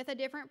 And with a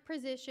different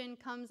position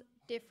comes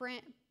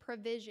different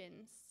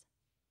provisions.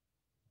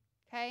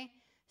 Okay?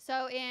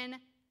 So in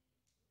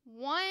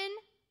one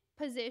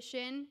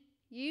position,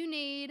 you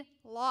need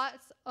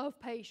lots of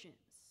patience.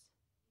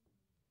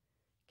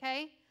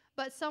 Okay?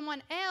 But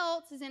someone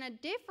else is in a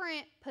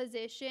different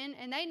position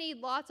and they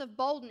need lots of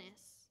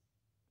boldness.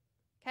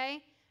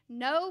 Okay?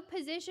 No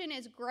position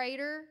is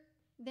greater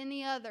than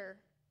the other.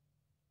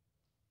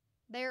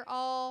 They're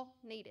all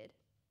needed.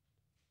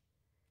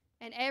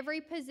 And every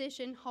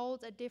position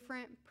holds a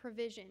different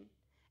provision.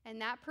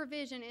 And that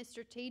provision is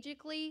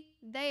strategically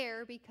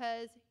there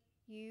because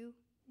you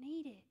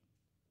need it.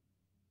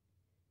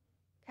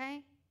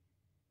 Okay?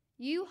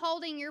 You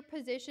holding your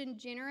position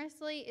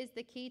generously is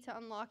the key to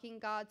unlocking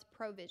God's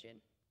provision.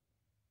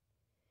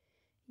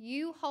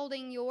 You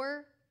holding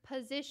your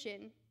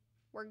position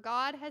where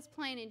God has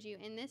planted you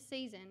in this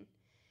season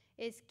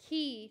is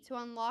key to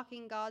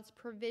unlocking God's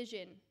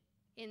provision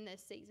in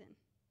this season.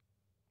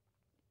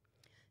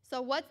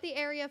 So what's the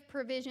area of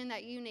provision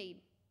that you need?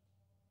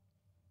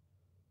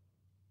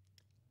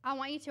 I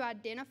want you to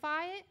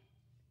identify it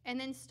and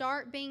then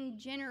start being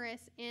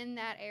generous in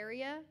that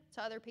area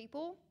to other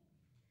people.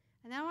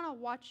 And then I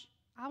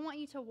want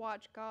you to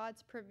watch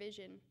God's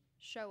provision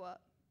show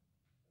up.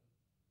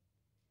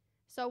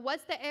 So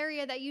what's the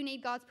area that you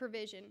need God's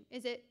provision?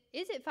 Is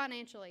it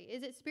financially?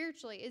 Is it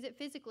spiritually? Is it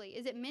physically?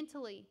 Is it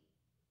mentally?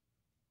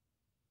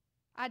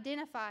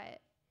 Identify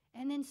it.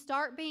 And then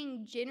start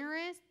being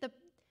generous.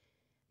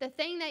 The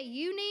thing that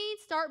you need,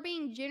 start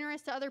being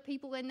generous to other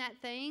people in that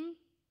thing.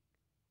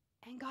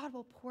 And God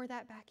will pour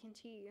that back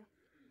into you.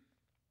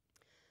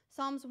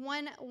 Psalms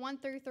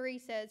 1:1-3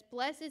 says,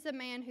 "Blessed is the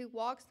man who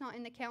walks not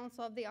in the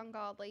counsel of the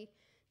ungodly,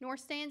 nor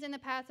stands in the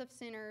path of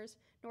sinners,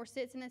 nor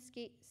sits in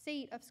the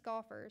seat of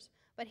scoffers.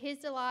 But his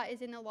delight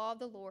is in the law of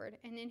the Lord,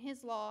 and in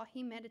his law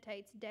he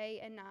meditates day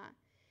and night.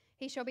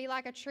 He shall be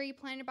like a tree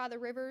planted by the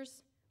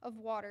rivers of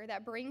water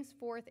that brings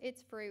forth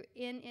its fruit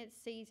in its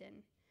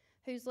season,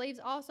 whose leaves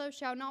also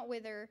shall not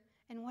wither,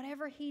 and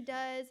whatever he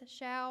does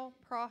shall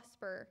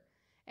prosper."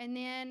 And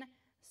then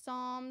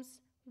Psalms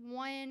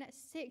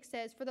 1:6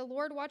 says, "For the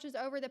Lord watches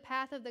over the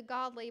path of the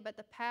godly, but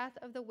the path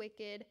of the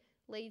wicked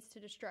leads to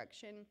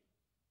destruction."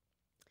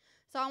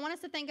 So I want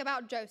us to think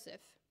about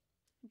Joseph.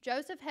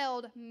 Joseph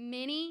held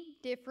many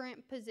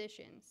different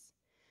positions.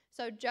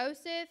 So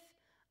Joseph,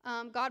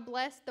 God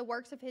blessed the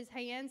works of his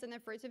hands and the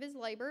fruits of his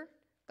labor.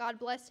 God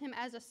blessed him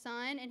as a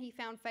son, and he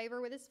found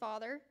favor with his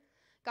father.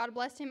 God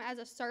blessed him as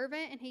a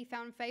servant, and he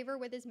found favor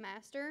with his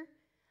master.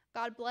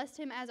 God blessed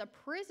him as a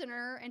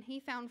prisoner, and he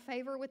found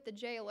favor with the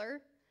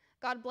jailer.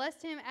 God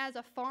blessed him as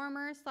a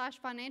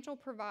farmer/financial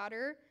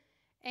provider,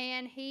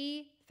 and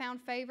he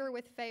found favor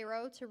with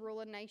Pharaoh to rule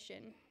a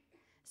nation.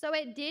 So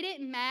it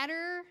didn't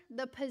matter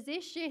the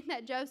position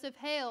that Joseph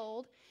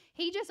held.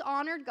 He just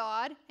honored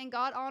God, and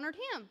God honored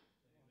him.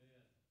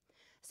 Amen.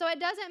 So it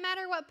doesn't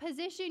matter what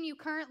position you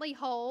currently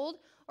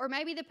hold, or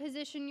maybe the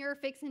position you're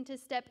fixing to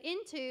step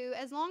into.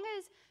 As long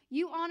as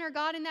you honor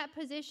God in that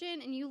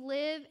position and you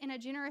live in a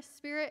generous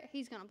spirit,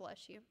 He's going to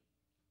bless you.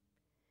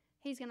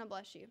 He's going to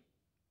bless you.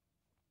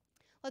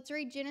 Let's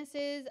read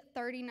Genesis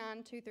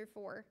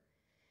 39:2-4.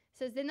 It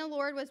says, "Then the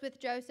Lord was with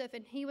Joseph,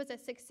 and he was a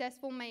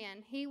successful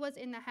man. He was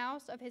in the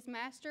house of his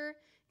master,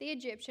 the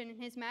Egyptian,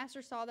 and his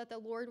master saw that the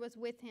Lord was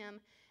with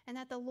him, and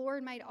that the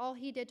Lord made all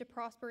he did to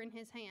prosper in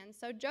his hands.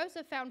 So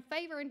Joseph found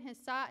favor in his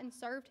sight and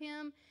served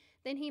him.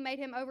 Then he made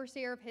him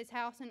overseer of his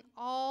house, and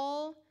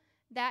all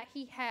that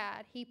he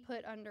had he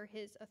put under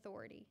his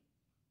authority."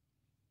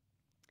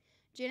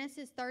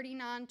 Genesis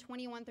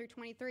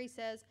 39:21-23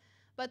 says,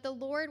 But the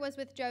Lord was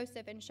with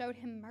Joseph and showed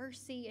him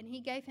mercy, and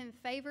he gave him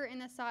favor in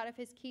the sight of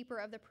his keeper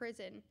of the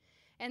prison.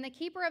 And the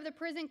keeper of the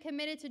prison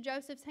committed to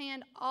Joseph's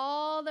hand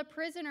all the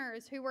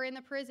prisoners who were in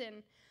the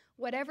prison.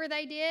 Whatever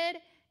they did,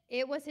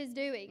 it was his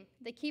doing.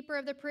 The keeper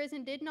of the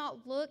prison did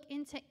not look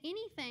into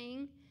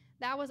anything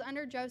that was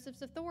under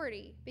Joseph's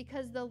authority,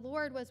 because the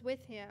Lord was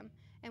with him,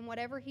 and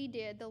whatever he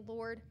did, the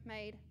Lord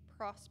made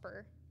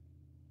prosper.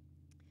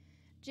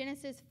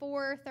 Genesis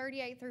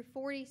 4:38 through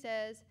 40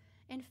 says,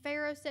 And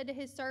Pharaoh said to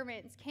his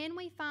servants, Can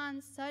we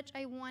find such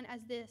a one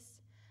as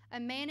this, a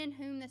man in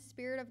whom the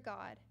Spirit of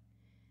God?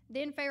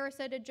 Then Pharaoh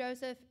said to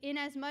Joseph,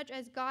 Inasmuch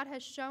as God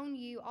has shown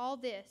you all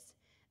this,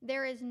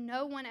 there is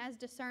no one as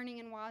discerning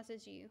and wise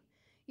as you.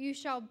 You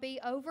shall be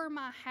over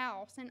my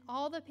house, and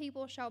all the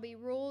people shall be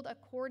ruled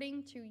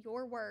according to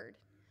your word.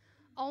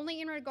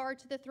 Only in regard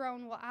to the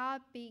throne will I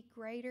be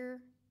greater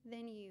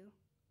than you.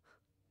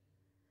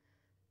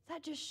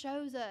 That just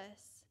shows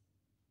us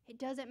it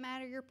doesn't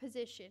matter your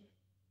position.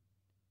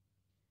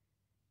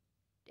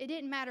 It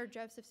didn't matter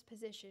Joseph's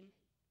position.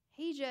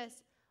 He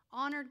just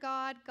honored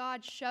God.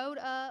 God showed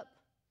up,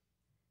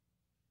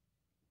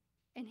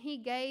 and he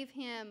gave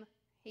him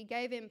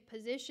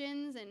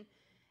positions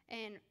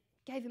and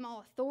gave him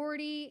all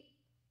authority.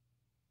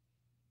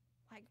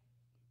 Like,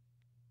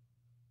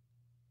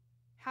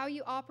 how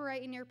you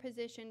operate in your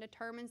position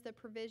determines the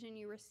provision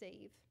you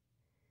receive.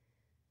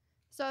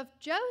 So if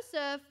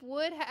Joseph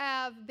would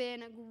have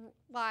been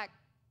like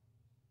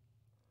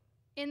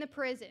in the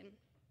prison,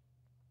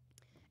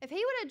 if he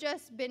would have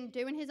just been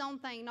doing his own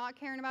thing, not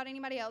caring about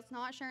anybody else,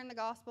 not sharing the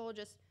gospel,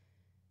 just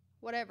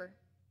whatever,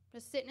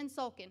 just sitting and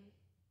sulking,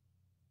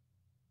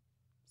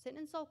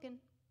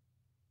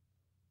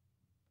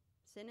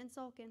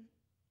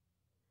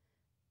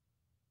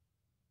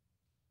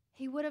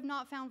 he would have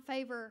not found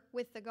favor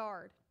with the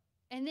guard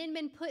and then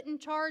been put in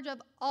charge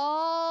of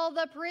all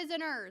the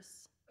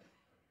prisoners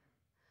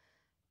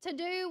to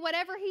do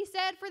whatever he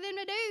said for them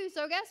to do.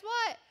 So guess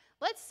what?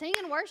 Let's sing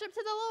and worship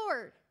to the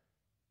Lord.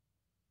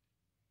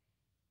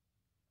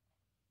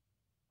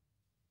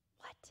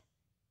 What?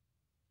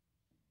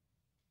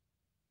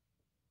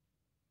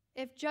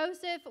 If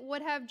Joseph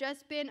would have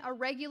just been a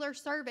regular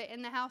servant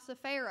in the house of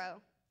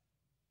Pharaoh,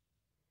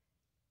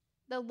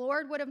 the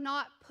Lord would have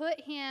not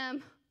put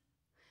him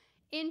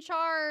in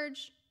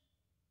charge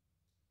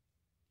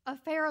of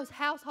Pharaoh's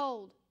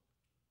household.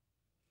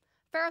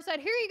 Pharaoh said,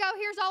 Here you go,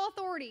 here's all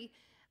authority.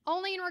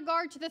 Only in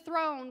regard to the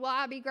throne will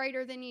I be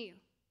greater than you.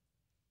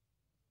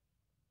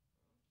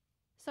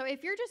 So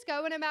if you're just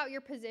going about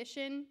your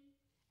position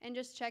and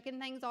just checking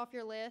things off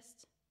your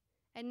list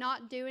and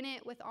not doing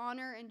it with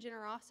honor and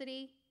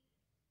generosity,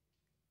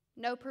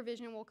 no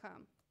provision will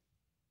come.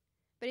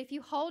 But if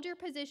you hold your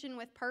position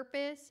with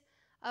purpose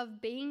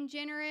of being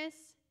generous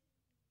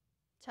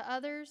to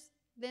others,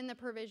 then the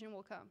provision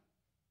will come.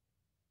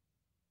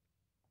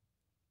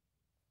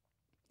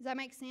 Does that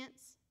make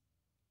sense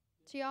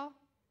to y'all?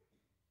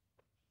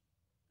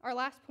 Our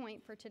last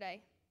point for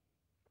today.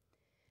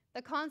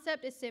 The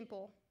concept is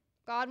simple.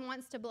 God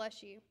wants to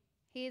bless you.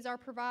 He is our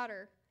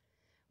provider.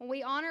 When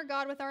we honor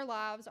God with our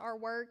lives, our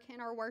work, and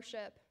our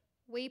worship,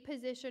 we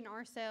position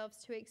ourselves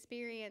to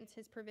experience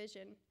His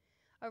provision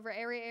over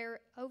every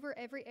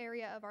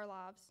area of our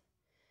lives.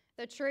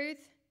 The truth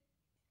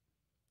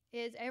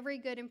is every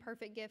good and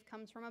perfect gift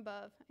comes from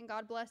above, and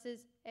God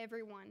blesses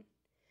everyone.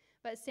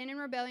 But sin and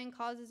rebellion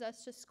causes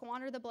us to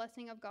squander the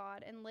blessing of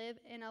God and live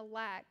in a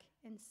lack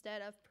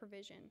instead of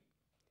provision.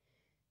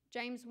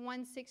 James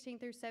 1:16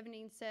 through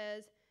 17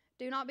 says,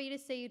 Do not be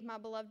deceived, my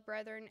beloved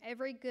brethren.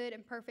 Every good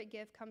and perfect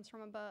gift comes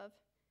from above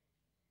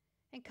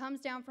and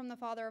comes down from the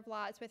Father of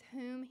lights, with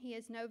whom He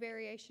is no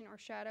variation or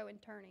shadow in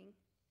turning.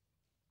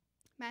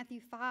 Matthew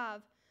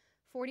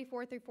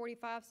 5:44 through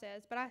 45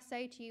 says, But I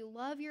say to you,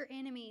 love your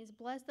enemies,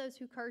 bless those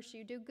who curse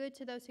you, do good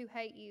to those who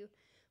hate you,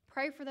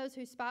 pray for those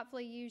who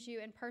spitefully use you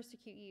and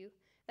persecute you,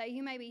 that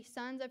you may be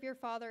sons of your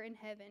Father in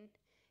heaven.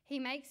 He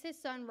makes His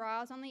sun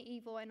rise on the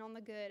evil and on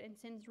the good, and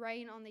sends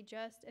rain on the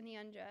just and the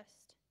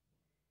unjust.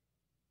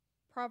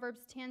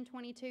 Proverbs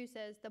 10:22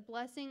 says, The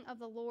blessing of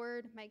the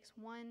Lord makes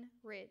one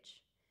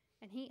rich,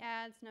 and He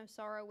adds no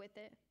sorrow with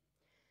it.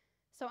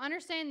 So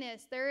understand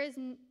this, there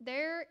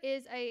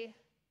is a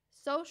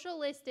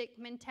socialistic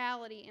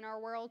mentality in our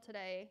world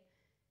today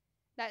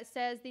that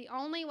says the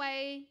only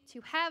way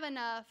to have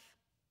enough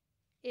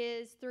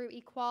is through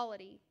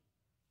equality.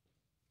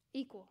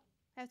 Equal.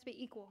 It has to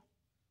be equal.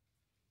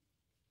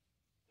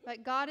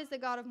 But God is the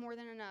God of more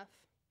than enough.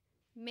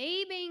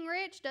 Me being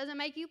rich doesn't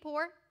make you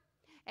poor,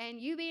 and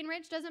you being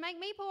rich doesn't make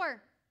me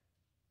poor.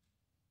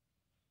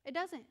 It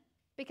doesn't.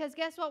 Because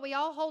guess what? We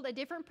all hold a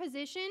different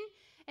position,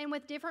 and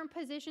with different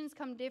positions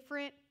come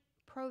different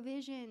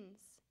provisions.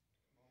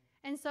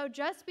 And so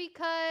just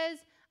because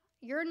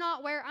you're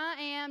not where I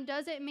am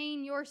doesn't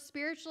mean you're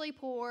spiritually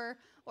poor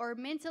or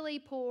mentally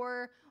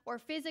poor or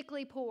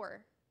physically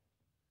poor.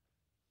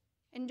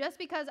 And just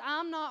because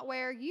I'm not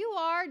where you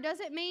are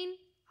doesn't mean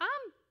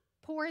I'm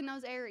poor in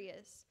those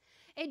areas.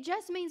 It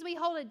just means we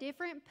hold a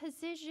different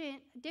position,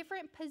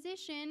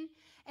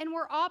 and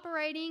we're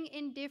operating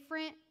in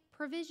different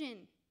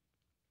provision.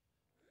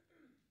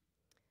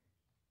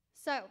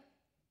 So,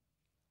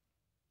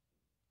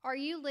 are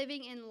you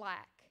living in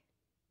lack?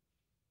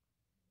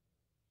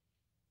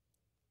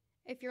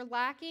 If you're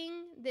lacking,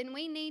 then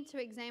we need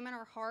to examine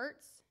our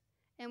hearts,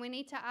 and we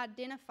need to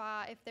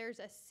identify if there's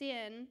a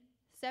sin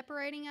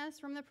separating us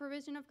from the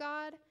provision of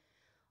God,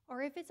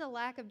 or if it's a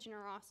lack of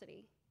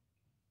generosity.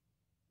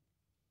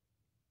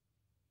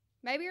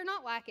 Maybe you're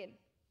not lacking,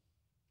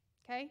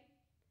 okay?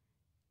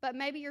 But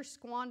maybe you're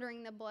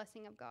squandering the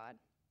blessing of God.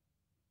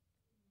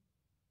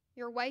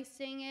 You're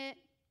wasting it.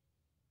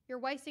 You're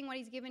wasting what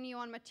He's given you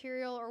on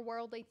material or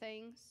worldly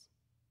things.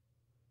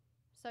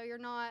 So you're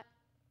not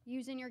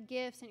using your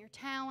gifts and your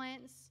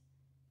talents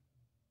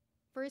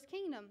for His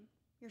kingdom.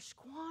 You're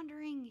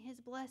squandering His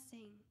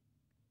blessing.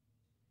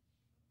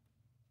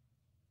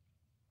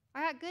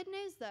 I got good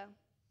news, though,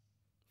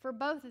 for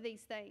both of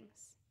these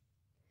things.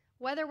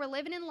 Whether we're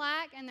living in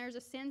lack and there's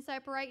a sin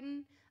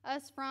separating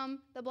us from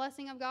the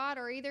blessing of God,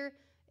 or either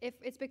if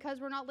it's because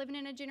we're not living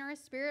in a generous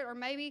spirit, or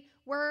maybe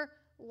we're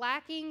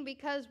lacking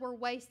because we're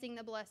wasting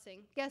the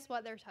blessing. Guess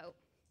what? There's hope.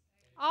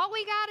 All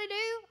we got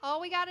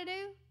to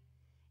do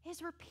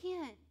is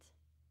repent.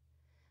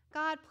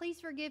 God, please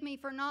forgive me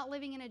for not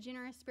living in a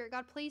generous spirit.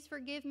 God, please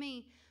forgive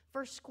me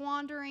for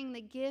squandering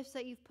the gifts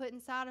that you've put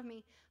inside of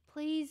me.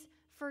 Please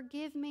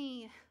forgive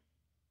me.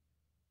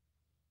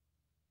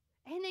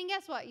 And then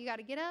guess what? You got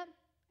to get up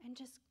and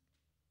just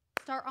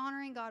start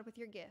honoring God with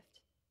your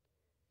gift.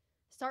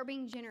 Start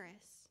being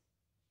generous.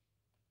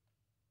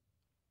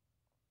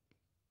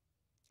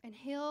 And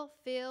He'll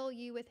fill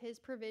you with His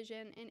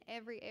provision in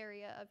every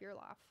area of your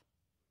life.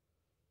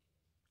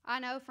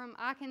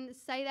 I can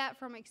say that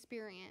from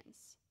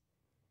experience.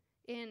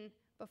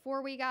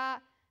 Before me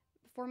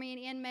and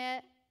Ian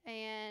met,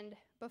 and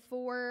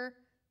before,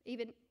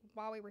 even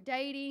while we were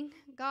dating,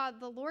 God,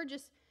 the Lord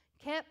just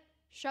kept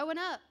showing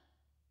up.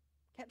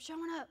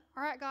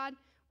 All right, God,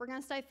 we're going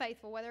to stay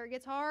faithful. Whether it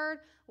gets hard,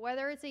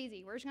 whether it's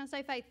easy, we're just going to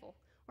stay faithful.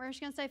 We're just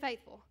going to stay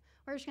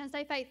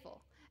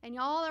faithful. And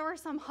y'all, there were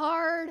some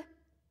hard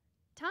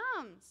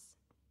times.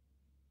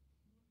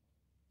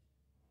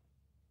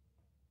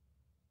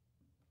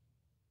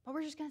 But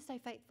we're just going to stay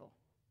faithful.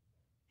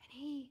 And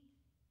He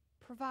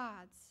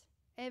provides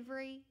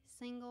every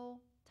single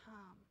time.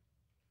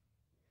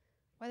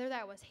 Whether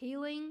that was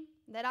healing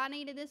that I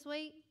needed this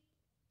week,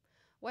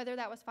 whether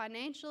that was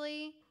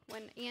financially,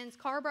 when Ian's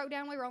car broke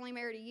down, we were only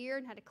married a year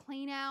and had to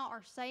clean out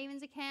our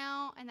savings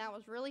account, and that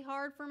was really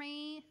hard for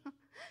me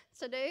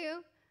to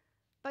do.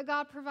 But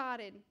God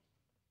provided.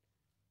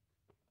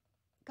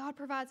 God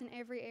provides in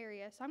every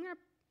area. So I'm going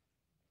to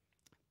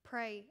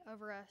pray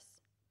over us.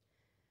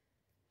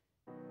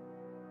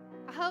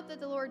 I hope that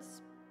the Lord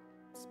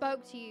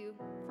spoke to you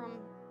from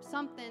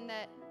something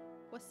that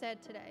was said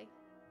today.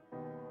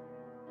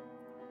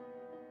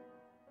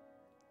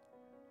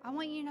 I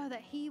want you to know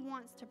that He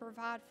wants to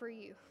provide for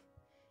you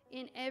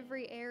in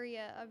every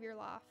area of your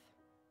life.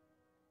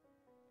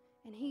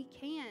 And He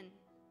can.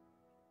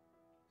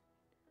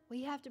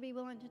 We have to be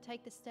willing to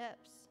take the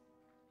steps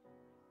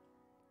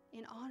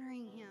in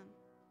honoring Him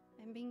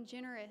and being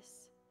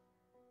generous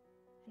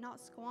and not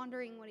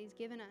squandering what He's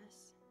given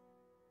us,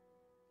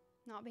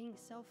 not being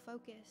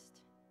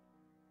self-focused.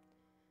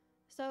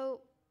 So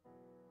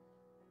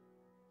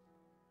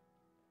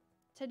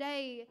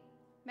today,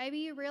 maybe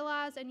you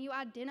realize and you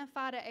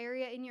identified an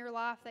area in your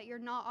life that you're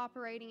not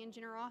operating in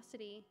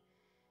generosity.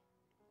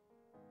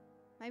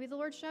 Maybe the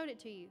Lord showed it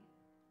to you.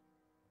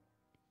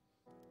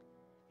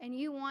 And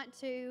you want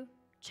to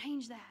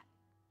change that.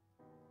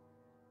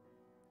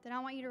 Then I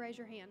want you to raise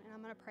your hand and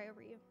I'm going to pray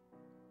over you.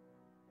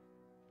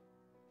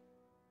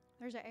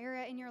 There's an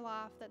area in your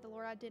life that the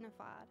Lord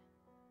identified.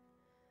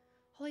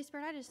 Holy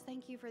Spirit, I just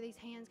thank you for these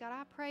hands, God.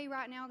 I pray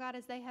right now, God,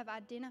 as they have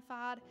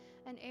identified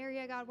an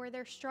area, God, where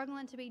they're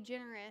struggling to be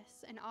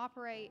generous and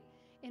operate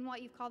in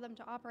what you've called them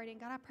to operate in.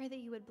 God, I pray that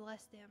you would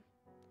bless them.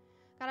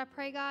 God, I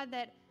pray, God,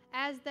 that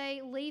as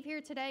they leave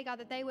here today, God,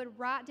 that they would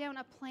write down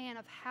a plan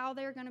of how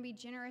they're going to be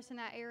generous in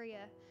that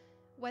area,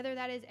 whether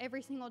that is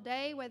every single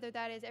day, whether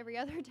that is every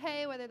other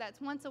day, whether that's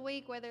once a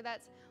week, whether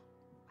that's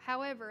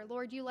however,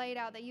 Lord, you laid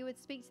out that you would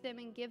speak to them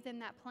and give them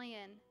that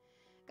plan,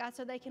 God,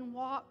 so they can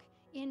walk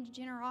in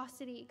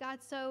generosity, God,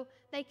 so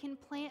they can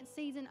plant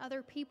seeds in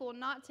other people,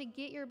 not to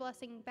get your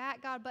blessing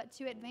back, God, but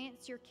to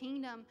advance your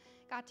kingdom,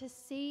 God, to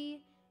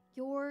see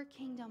your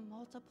kingdom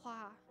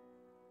multiply.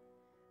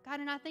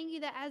 God, and I thank you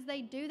that as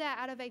they do that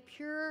out of a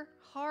pure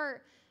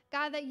heart,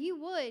 God, that you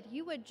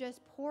would just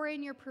pour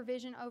in your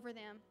provision over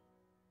them.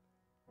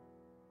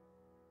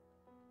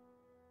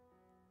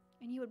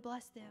 And you would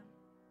bless them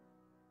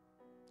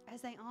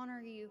as they honor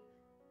you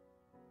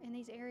in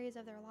these areas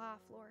of their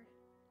life, Lord.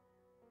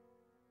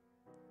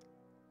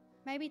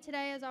 Maybe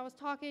today as I was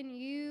talking,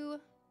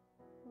 you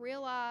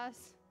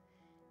realize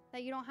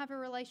that you don't have a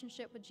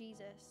relationship with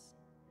Jesus.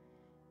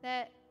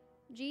 That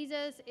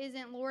Jesus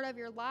isn't Lord of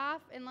your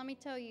life. And let me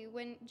tell you,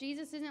 when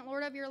Jesus isn't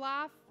Lord of your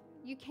life,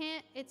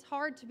 It's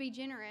hard to be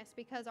generous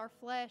because our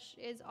flesh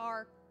is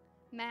our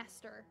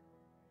master.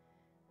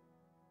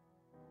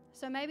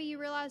 So maybe you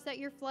realize that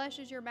your flesh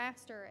is your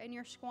master and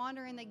you're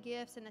squandering the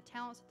gifts and the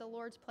talents that the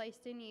Lord's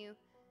placed in you.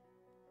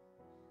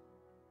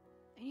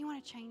 And you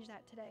want to change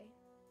that today.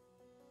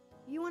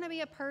 You want to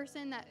be a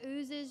person that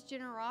oozes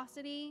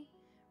generosity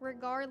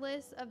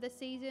regardless of the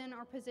season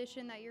or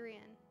position that you're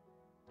in.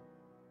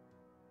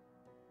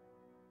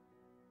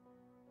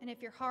 And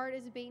if your heart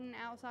is beating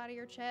outside of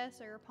your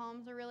chest or your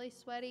palms are really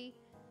sweaty,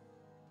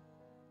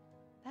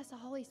 that's the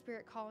Holy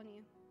Spirit calling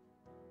you.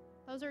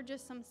 Those are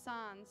just some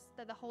signs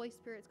that the Holy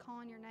Spirit's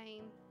calling your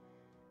name.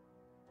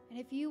 And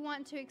if you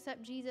want to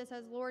accept Jesus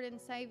as Lord and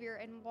Savior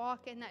and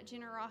walk in that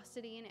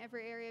generosity in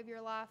every area of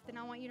your life, then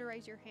I want you to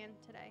raise your hand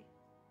today.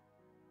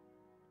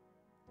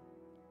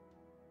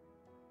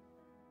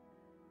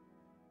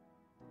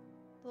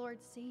 The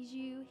Lord sees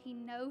you. He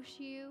knows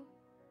you.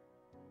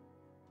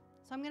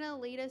 So I'm going to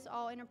lead us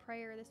all in a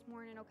prayer this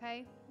morning,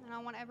 okay? And I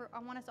want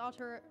us all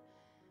to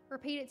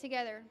repeat it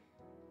together.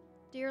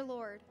 Dear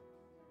Lord,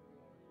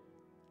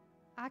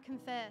 I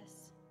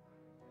confess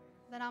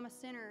that I'm a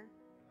sinner.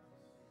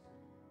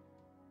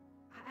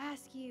 I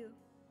ask you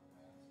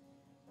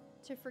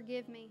to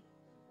forgive me,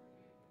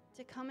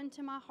 to come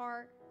into my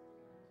heart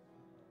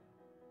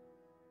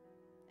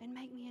and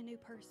make me a new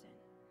person.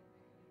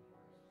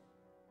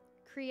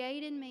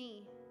 Create in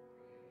me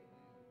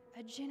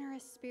a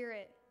generous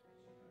spirit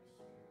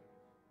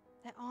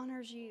that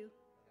honors you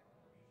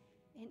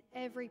in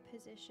every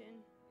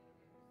position.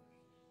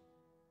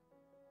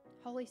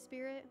 Holy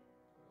Spirit,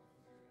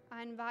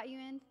 I invite you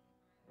in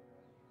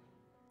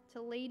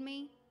to lead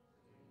me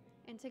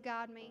and to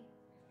guide me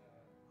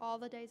all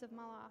the days of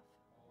my life.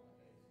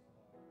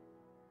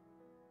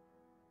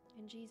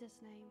 In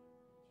Jesus' name,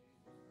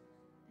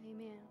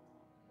 amen.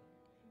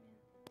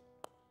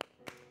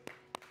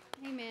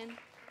 Amen.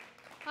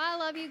 I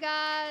love you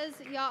guys.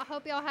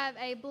 Hope y'all have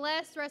a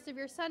blessed rest of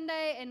your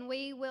Sunday, and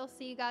we will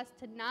see you guys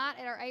tonight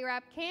at our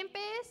ARAP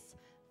campus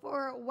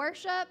for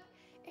worship.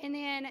 And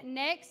then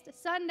next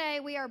Sunday,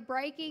 we are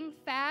breaking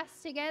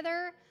fast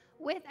together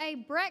with a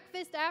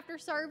breakfast after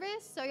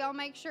service. So y'all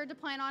make sure to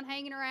plan on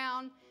hanging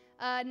around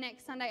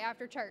next Sunday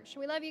after church.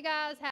 We love you guys.